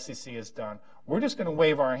what the FCC has done. We're just going to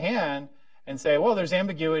wave our hand and say, well, there's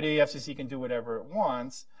ambiguity, FCC can do whatever it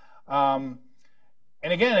wants. And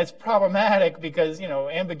again, it's problematic because,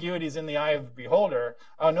 ambiguity is in the eye of the beholder.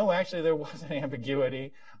 Oh, no, actually, there was an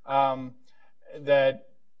ambiguity that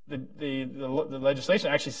the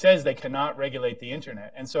legislation actually says they cannot regulate the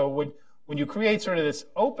internet. And so when you create sort of this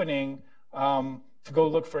opening to go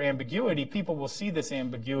look for ambiguity, people will see this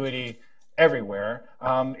ambiguity everywhere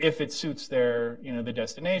if it suits their, the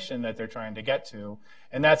destination that they're trying to get to.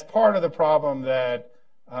 And that's part of the problem that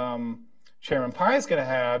Chairman Pai is going to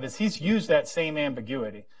have, is he's used that same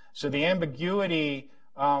ambiguity. So the ambiguity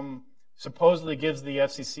supposedly gives the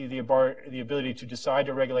FCC the ability to decide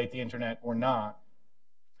to regulate the internet or not.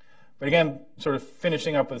 But again, sort of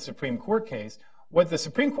finishing up with the Supreme Court case, what the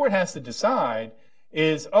Supreme Court has to decide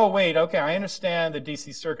is, oh, wait, okay, I understand the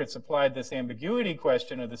D.C. Circuit's applied this ambiguity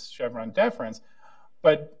question of this Chevron deference,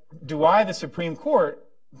 but do I, the Supreme Court,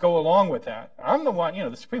 go along with that? I'm the one,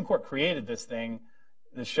 the Supreme Court created this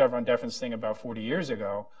Chevron deference thing about 40 years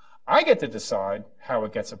ago. I get to decide how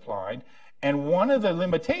it gets applied, and one of the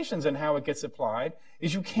limitations in how it gets applied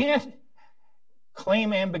is you can't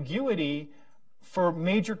claim ambiguity for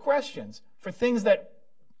major questions, for things that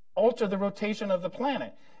alter the rotation of the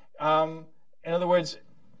planet. In other words,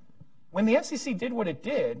 when the FCC did what it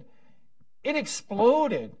did, it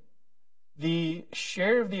exploded the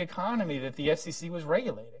share of the economy that the FCC was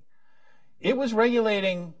regulating. It was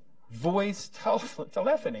regulating voice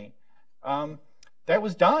telephony. That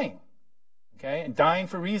was dying, okay, and dying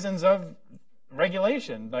for reasons of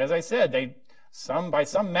regulation. As I said, by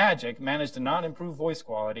some magic, managed to not improve voice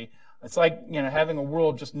quality. It's like, having a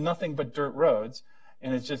world just nothing but dirt roads,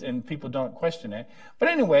 and people don't question it. But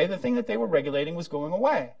anyway, the thing that they were regulating was going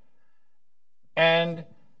away. And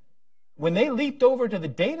when they leaped over to the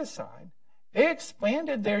data side, they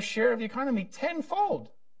expanded their share of the economy tenfold.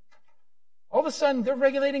 All of a sudden, they're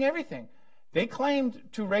regulating everything. They claimed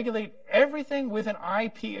to regulate everything with an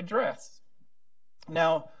IP address.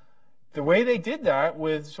 Now, the way they did that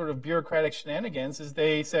with sort of bureaucratic shenanigans is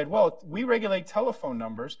they said, well, we regulate telephone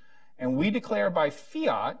numbers, and we declare by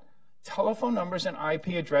fiat telephone numbers and IP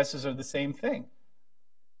addresses are the same thing.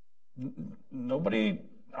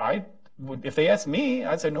 If they asked me,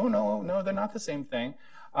 I'd say, no, they're not the same thing.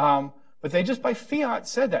 But they just by fiat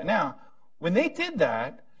said that. Now, when they did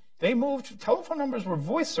that, they moved, telephone numbers were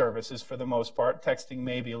voice services for the most part, texting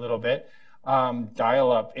maybe a little bit,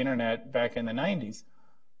 dial-up internet back in the 90s.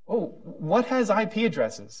 Oh, what has IP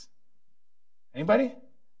addresses? Anybody?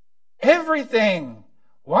 Everything.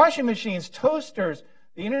 Washing machines, toasters,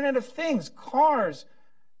 the Internet of Things, cars,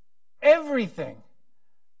 everything.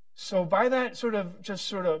 So by that sort of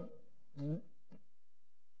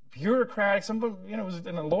bureaucratic, it was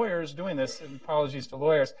in the lawyers doing this, and apologies to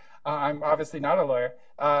lawyers. I'm obviously not a lawyer.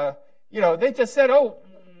 They just said, oh,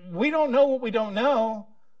 we don't know what we don't know,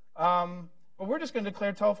 but we're just going to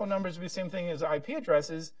declare telephone numbers to be the same thing as IP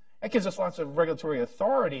addresses. That gives us lots of regulatory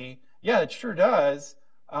authority. Yeah, it sure does.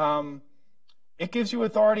 It gives you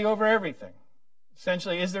authority over everything.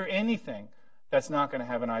 Essentially, is there anything that's not going to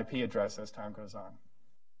have an IP address as time goes on?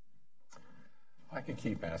 I could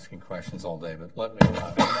keep asking questions all day, but let me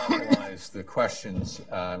monopolize the questions.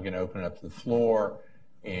 I'm going to open it up to the floor.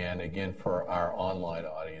 And again, for our online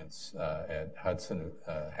audience at Hudson,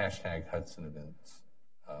 hashtag Hudson events.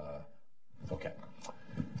 Okay.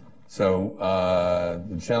 So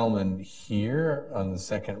the gentleman here on the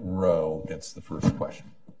second row gets the first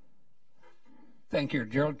question. Thank you,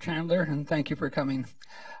 Gerald Chandler, and thank you for coming.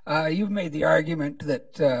 You've made the argument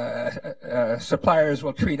that suppliers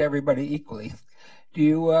will treat everybody equally. Do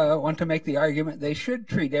you want to make the argument they should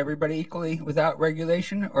treat everybody equally without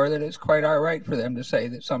regulation, or that it's quite all right for them to say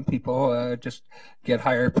that some people just get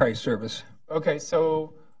higher price service? Okay,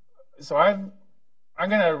 so I'm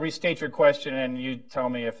going to restate your question, and you tell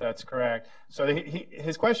me if that's correct. So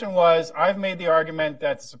his question was, I've made the argument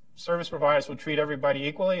that service providers will treat everybody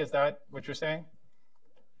equally. Is that what you're saying?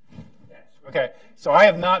 Yes. Okay, so I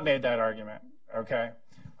have not made that argument. Okay,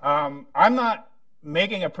 I'm not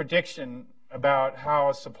making a prediction about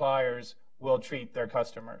how suppliers will treat their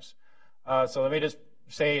customers. So let me just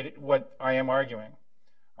say what I am arguing.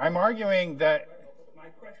 I'm arguing that... My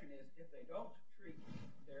question is, if they don't treat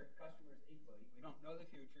their customers equally, we don't know the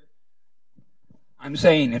future. I'm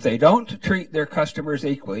saying if they don't treat their customers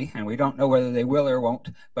equally, and we don't know whether they will or won't,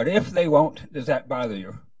 but if they won't, does that bother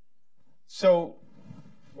you? So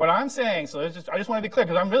what I'm saying, I just want to be clear,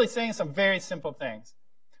 because I'm really saying some very simple things.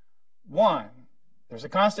 One, there's a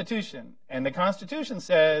Constitution, and the Constitution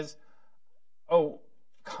says, oh,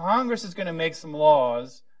 Congress is going to make some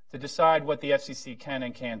laws to decide what the FCC can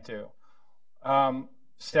and can't do.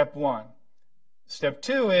 Step one. Step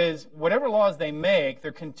two is whatever laws they make,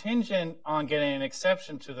 they're contingent on getting an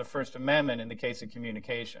exception to the First Amendment in the case of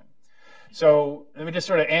communication. So let me just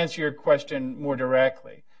sort of answer your question more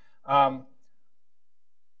directly. I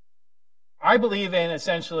believe in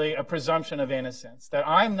essentially a presumption of innocence, that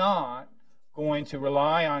I'm not going to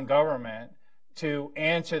rely on government to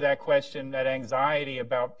answer that question, that anxiety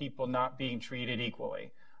about people not being treated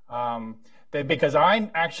equally. Because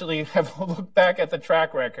I actually have looked back at the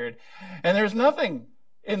track record, and there's nothing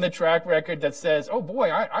in the track record that says, oh boy,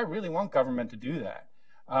 I really want government to do that.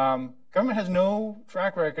 Government has no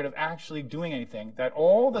track record of actually doing anything. That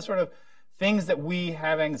all the sort of things that we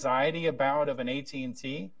have anxiety about of an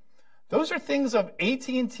AT&T, those are things of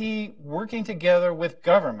AT&T working together with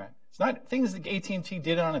government. It's not things that AT&T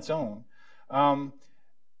did on its own.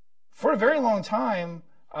 For a very long time,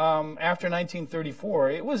 after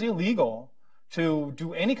 1934, it was illegal to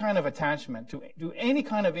do any kind of attachment, to do any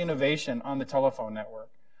kind of innovation on the telephone network.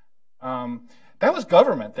 That was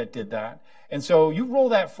government that did that. And so you roll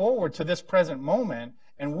that forward to this present moment,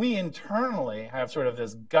 and we internally have sort of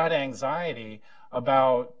this gut anxiety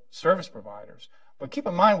about service providers. But keep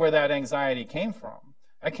in mind where that anxiety came from.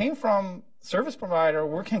 That came from service provider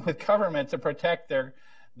working with government to protect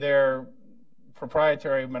their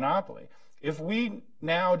proprietary monopoly. If we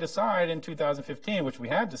now decide in 2015, which we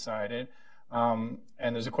have decided, and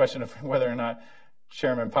there's a question of whether or not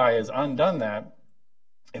Chairman Pai has undone that,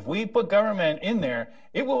 if we put government in there,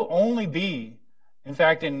 it will only be, in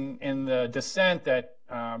fact, in the dissent that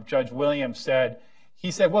Judge Williams said, he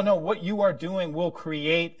said, well, no, what you are doing will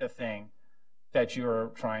create the thing that you're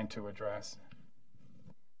trying to address.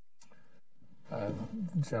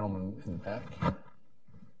 Gentleman in the back.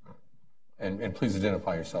 And please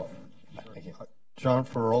identify yourself. Thank you. John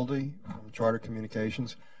Feroldi from Charter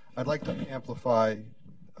Communications. I'd like to amplify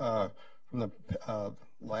from the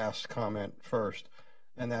last comment first,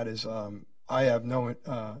 and that is I have no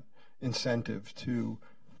incentive to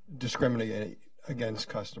discriminate against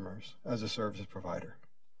customers as a service provider.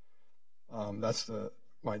 That's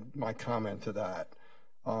my comment to that.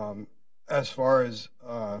 As far as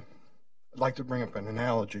I'd like to bring up an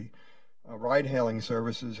analogy. Ride-hailing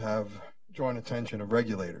services have drawn attention of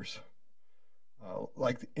regulators,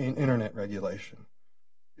 like the internet regulation.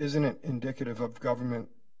 Isn't it indicative of government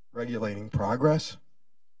regulating progress?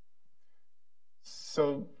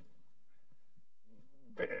 So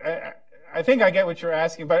I think I get what you're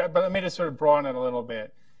asking, but let me just sort of broaden it a little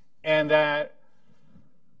bit. And that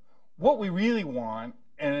what we really want,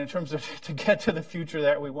 and in terms of to get to the future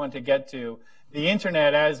that we want to get to, the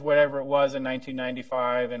internet as whatever it was in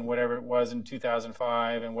 1995 and whatever it was in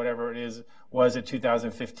 2005 and whatever it was in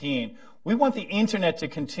 2015, we want the internet to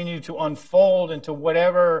continue to unfold into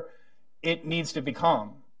whatever it needs to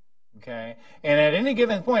become. Okay, and at any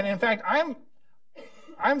given point, in fact, I'm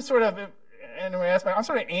sort of, and I'm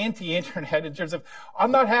sort of anti-internet in terms of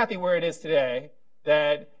I'm not happy where it is today.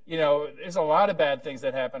 That, you know, there's a lot of bad things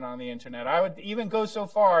that happen on the internet. I would even go so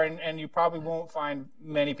far, and you probably won't find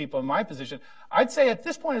many people in my position. I'd say at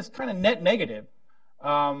this point it's kind of net negative,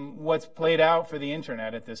 what's played out for the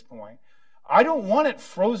internet at this point. I don't want it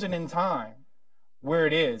frozen in time where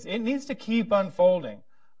it is. It needs to keep unfolding.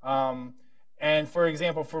 And for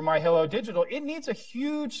example, for My Hello Digital, it needs a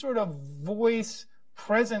huge sort of voice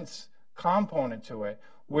presence component to it,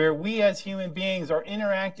 where we as human beings are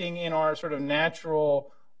interacting in our sort of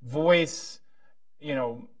natural voice, you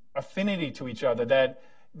know, affinity to each other, that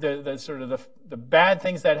the sort of the bad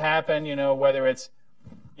things that happen, you know, whether it's,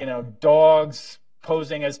 you know, dogs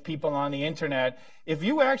posing as people on the internet, if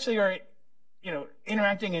you actually are, you know,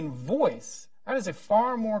 interacting in voice, that is a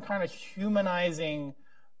far more kind of humanizing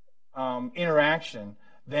interaction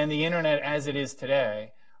than the internet as it is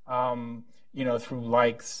today. You know, through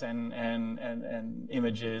likes and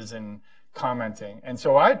images and commenting. And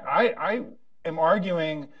so I am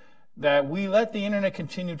arguing that we let the internet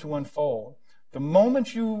continue to unfold. The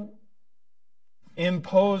moment you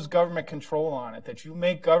impose government control on it, that you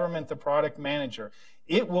make government the product manager,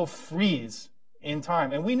 it will freeze in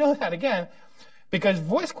time. And we know that, again, because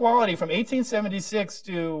voice quality from 1876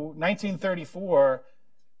 to 1934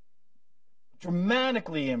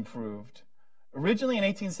 dramatically improved. Originally in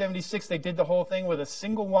 1876, they did the whole thing with a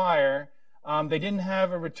single wire. They didn't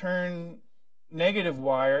have a return negative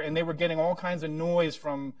wire, and they were getting all kinds of noise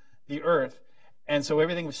from the earth. And so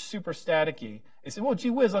everything was super staticky. They said, well, gee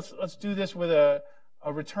whiz, let's do this with a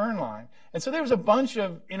return line. And so there was a bunch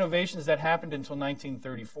of innovations that happened until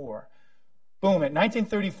 1934. Boom, at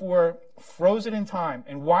 1934, froze it in time.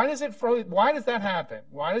 And why does it froze? Why does that happen?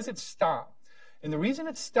 Why does it stop? And the reason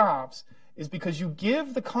it stops is because you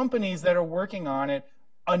give the companies that are working on it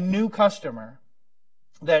a new customer.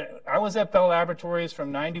 That I was at Bell Laboratories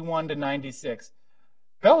from 91 to 96.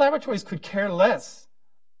 Bell Laboratories could care less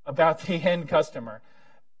about the end customer.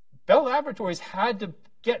 Bell Laboratories had to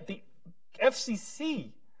get the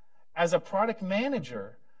FCC as a product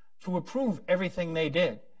manager to approve everything they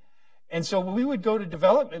did. And so we would go to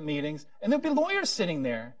development meetings, and there'd be lawyers sitting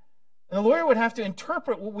there. And the lawyer would have to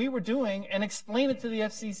interpret what we were doing and explain it to the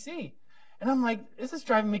FCC. And I'm like, this is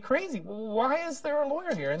driving me crazy. Well, why is there a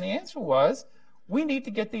lawyer here? And the answer was, we need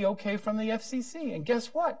to get the okay from the FCC. And guess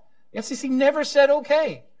what? The FCC never said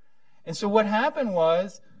okay. And so what happened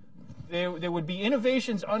was there would be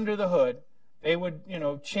innovations under the hood. They would, you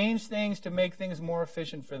know, change things to make things more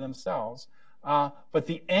efficient for themselves. But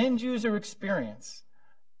the end user experience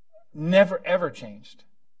never, ever changed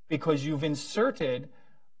because you've inserted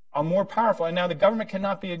a more powerful, and now the government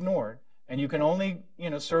cannot be ignored. And you can only, you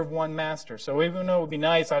know, serve one master. So even though it would be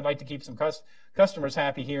nice, I'd like to keep some customers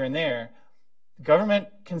happy here and there, the government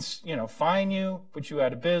can, you know, fine you, put you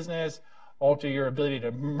out of business, alter your ability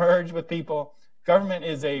to merge with people. Government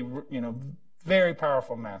is a, you know, very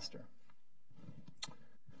powerful master.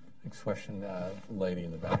 Next question, lady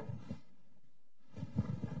in the back.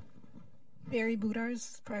 Barry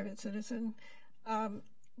Budars, private citizen.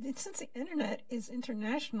 Since the internet is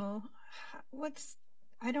international,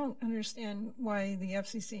 I don't understand why the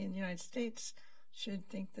FCC in the United States should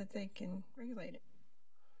think that they can regulate it.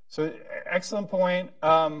 So excellent point.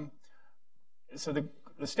 So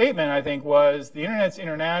the statement, I think, was the internet's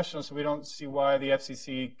international, so we don't see why the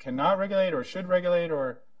FCC cannot regulate or should regulate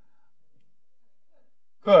or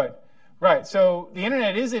good. Right. So the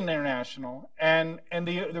internet is international, and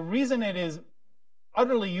the reason it is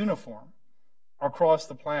utterly uniform across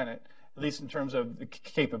the planet, at least in terms of the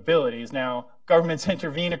capabilities. Now, governments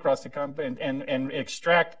intervene across the country and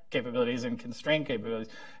extract capabilities and constrain capabilities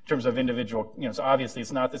in terms of individual, so obviously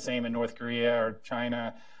it's not the same in North Korea or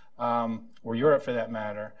China or Europe for that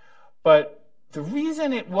matter. But the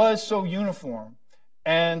reason it was so uniform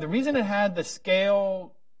and the reason it had the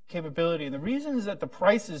scale capability and the reason is that the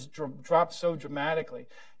prices dropped so dramatically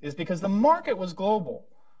is because the market was global.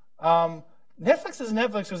 Netflix is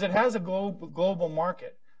Netflix because it has a global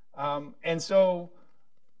market. And so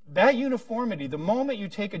that uniformity, the moment you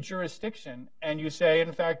take a jurisdiction and you say,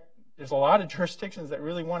 in fact, there's a lot of jurisdictions that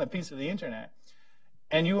really want a piece of the internet,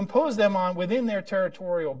 and you impose them on within their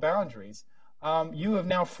territorial boundaries, you have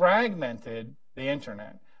now fragmented the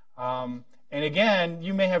internet. And again,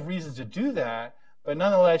 you may have reasons to do that, but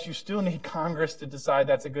nonetheless, you still need Congress to decide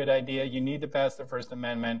that's a good idea. You need to pass the First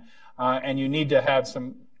Amendment, and you need to have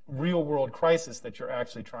some real-world crisis that you're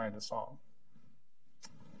actually trying to solve.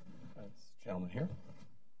 Gentleman here.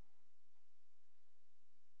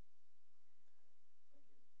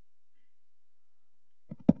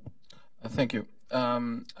 Thank you.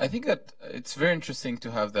 I think that it's very interesting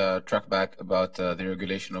to have the track back about the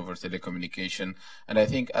regulation over telecommunication. And I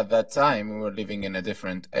think at that time we were living in a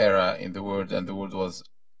different era in the world, and the world was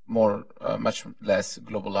more, much less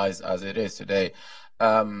globalized as it is today.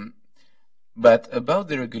 But about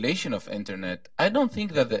the regulation of internet, I don't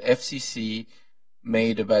think that the FCC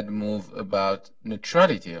made a bad move about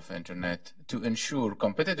neutrality of internet to ensure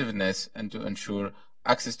competitiveness and to ensure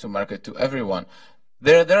access to market to everyone.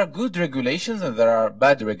 There are good regulations and there are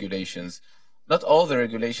bad regulations. Not all the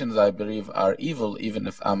regulations, I believe, are evil, even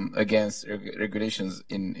if I'm against regulations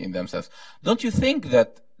in themselves. Don't you think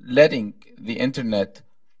that letting the internet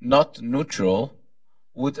not neutral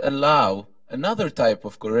would allow another type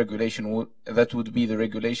of regulation that would be the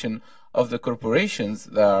regulation of the corporations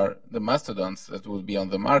that are the mastodons that will be on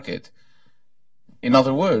the market? In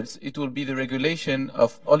other words, it will be the regulation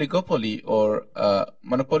of oligopoly or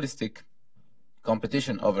monopolistic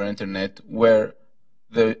competition over internet, where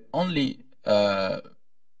the only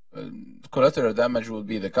collateral damage will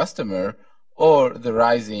be the customer or the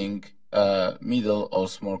rising middle or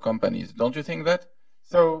small companies. Don't you think that?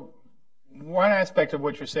 So one aspect of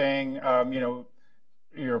what you're saying,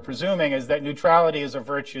 you're presuming is that neutrality is a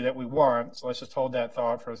virtue that we want. So let's just hold that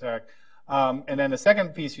thought for a sec. And then the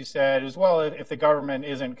second piece you said is, well, if the government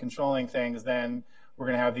isn't controlling things, then we're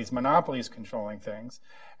going to have these monopolies controlling things.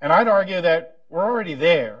 And I'd argue that we're already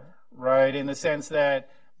there, right, in the sense that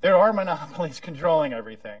there are monopolies controlling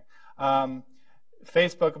everything.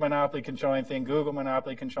 Facebook monopoly controlling things, Google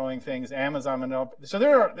monopoly controlling things, Amazon monopoly. So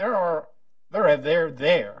they're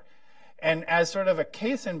there. And as sort of a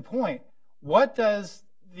case in point, what does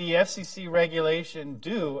the FCC regulation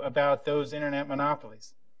do about those internet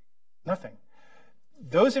monopolies? Nothing.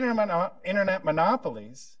 Those internet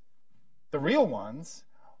monopolies, the real ones,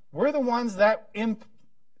 were the ones that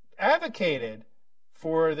advocated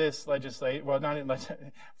for this legislation, well,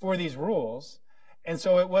 for these rules. And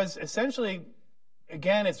so it was essentially,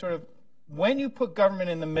 again, it's sort of when you put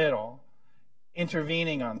government in the middle,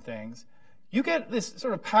 intervening on things, you get this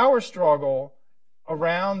sort of power struggle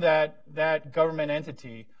around that government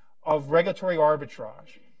entity of regulatory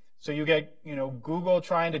arbitrage. So you get, Google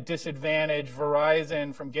trying to disadvantage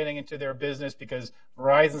Verizon from getting into their business because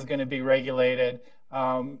Verizon's going to be regulated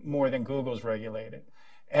more than Google's regulated.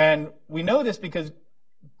 And we know this because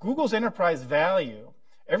Google's enterprise value,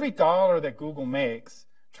 every dollar that Google makes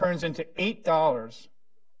turns into $8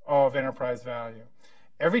 of enterprise value.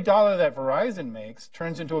 Every dollar that Verizon makes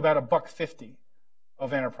turns into about $1.50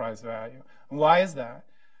 of enterprise value. And why is that?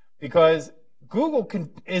 Because Google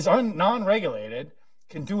is non-regulated,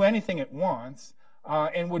 can do anything it wants,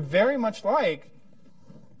 and would very much like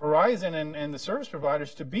Verizon and the service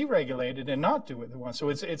providers to be regulated and not do what they want. So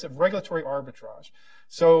it's a regulatory arbitrage.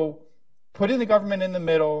 So putting the government in the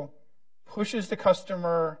middle pushes the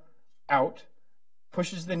customer out,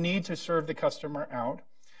 pushes the need to serve the customer out.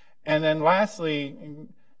 And then lastly,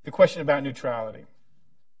 the question about neutrality.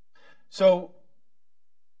 So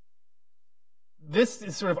this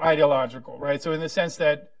is sort of ideological, right? So in the sense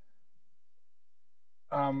that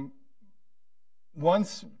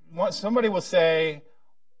once somebody will say,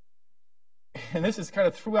 and this is kind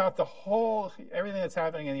of throughout everything that's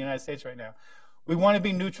happening in the United States right now, we want to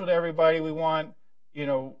be neutral to everybody. We want,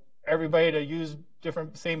 everybody to use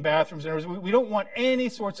same bathrooms. We don't want any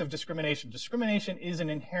sorts of discrimination. Discrimination is an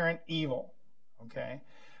inherent evil, okay?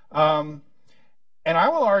 And I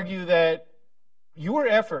will argue that your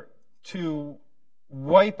effort to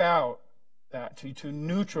wipe out that, to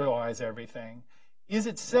neutralize everything, is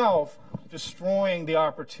itself destroying the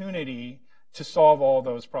opportunity to solve all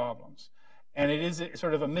those problems. And it is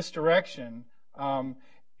sort of a misdirection. And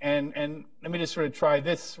let me just sort of try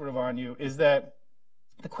this sort of on you, is that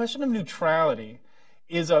the question of neutrality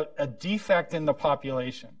is a defect in the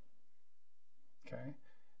population, okay?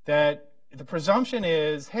 That the presumption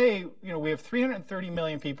is, hey, we have 330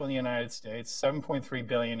 million people in the United States, 7.3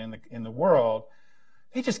 billion in the world.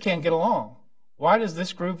 They just can't get along. Why does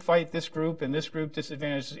this group fight this group and this group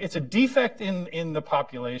disadvantage? It's a defect in the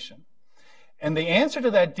population. And the answer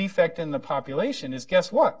to that defect in the population is,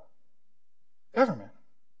 guess what? Government,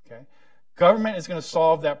 okay? Government is going to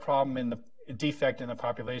solve that problem in the defect in the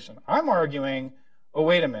population. I'm arguing, oh,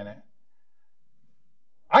 wait a minute.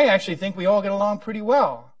 I actually think we all get along pretty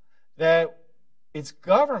well. That it's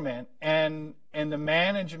government and the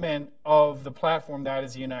management of the platform that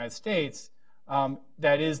is the United States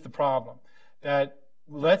that is the problem. That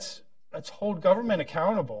let's hold government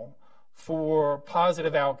accountable for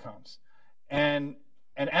positive outcomes and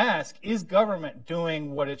ask, is government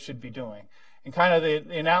doing what it should be doing? And kind of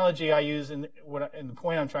the analogy I use in the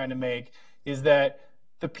point I'm trying to make is that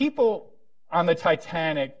the people on the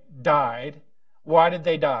Titanic died. Why did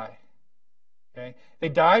they die? Okay? They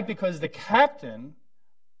died because the captain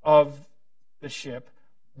of the ship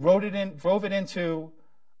drove it into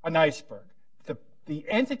an iceberg. The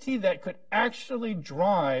entity that could actually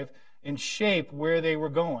drive and shape where they were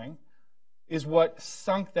going is what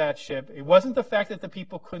sunk that ship. It wasn't the fact that the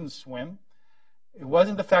people couldn't swim. It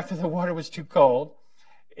wasn't the fact that the water was too cold.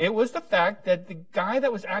 It was the fact that the guy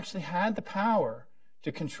that actually had the power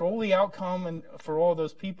to control the outcome for all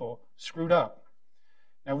those people screwed up.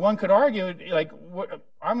 Now, one could argue,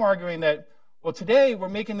 I'm arguing that, well, today we're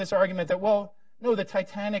making this argument that, well, no, the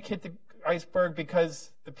Titanic hit the iceberg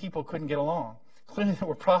because the people couldn't get along. Clearly, there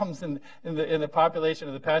were problems in the population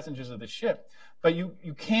of the passengers of the ship. But you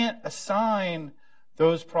can't assign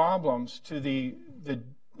those problems to the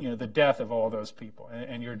death of all those people,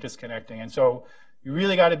 and you're disconnecting. And so you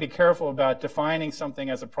really got to be careful about defining something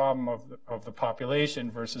as a problem of the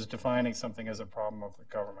population versus defining something as a problem of the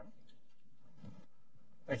government.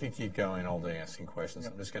 I could keep going all day asking questions.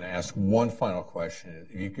 I'm just going to ask one final question.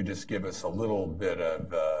 If you could just give us a little bit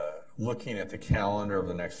of looking at the calendar of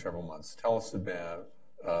the next several months. Tell us about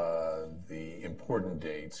the important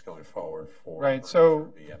dates going forward for the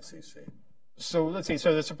FCC. So let's see.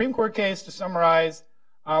 So the Supreme Court case, to summarize,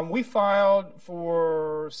 we filed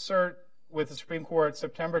for cert with the Supreme Court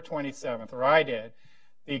September 27th, or I did.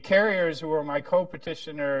 The carriers, who were my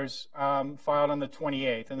co-petitioners, filed on the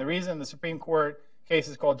 28th. And the reason the Supreme Court case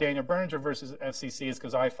is called Daniel Berninger versus FCC is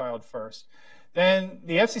because I filed first. Then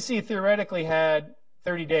the FCC theoretically had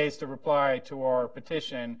 30 days to reply to our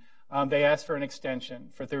petition. They asked for an extension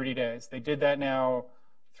for 30 days. They did that now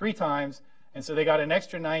 3 times, and so they got an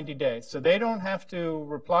extra 90 days. So they don't have to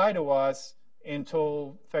reply to us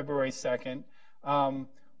until February 2nd. And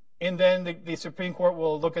then the Supreme Court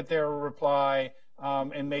will look at their reply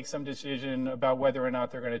and make some decision about whether or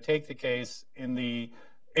not they're going to take the case in the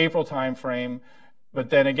April timeframe. But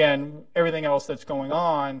then again, everything else that's going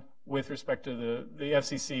on with respect to the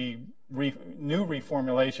FCC new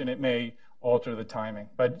reformulation, it may alter the timing.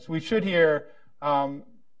 But we should hear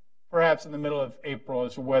perhaps in the middle of April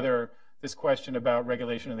as to whether this question about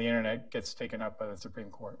regulation of the Internet gets taken up by the Supreme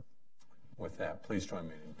Court. With that, please join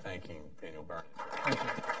me in thanking Daniel Berninger. Thank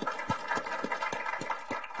you.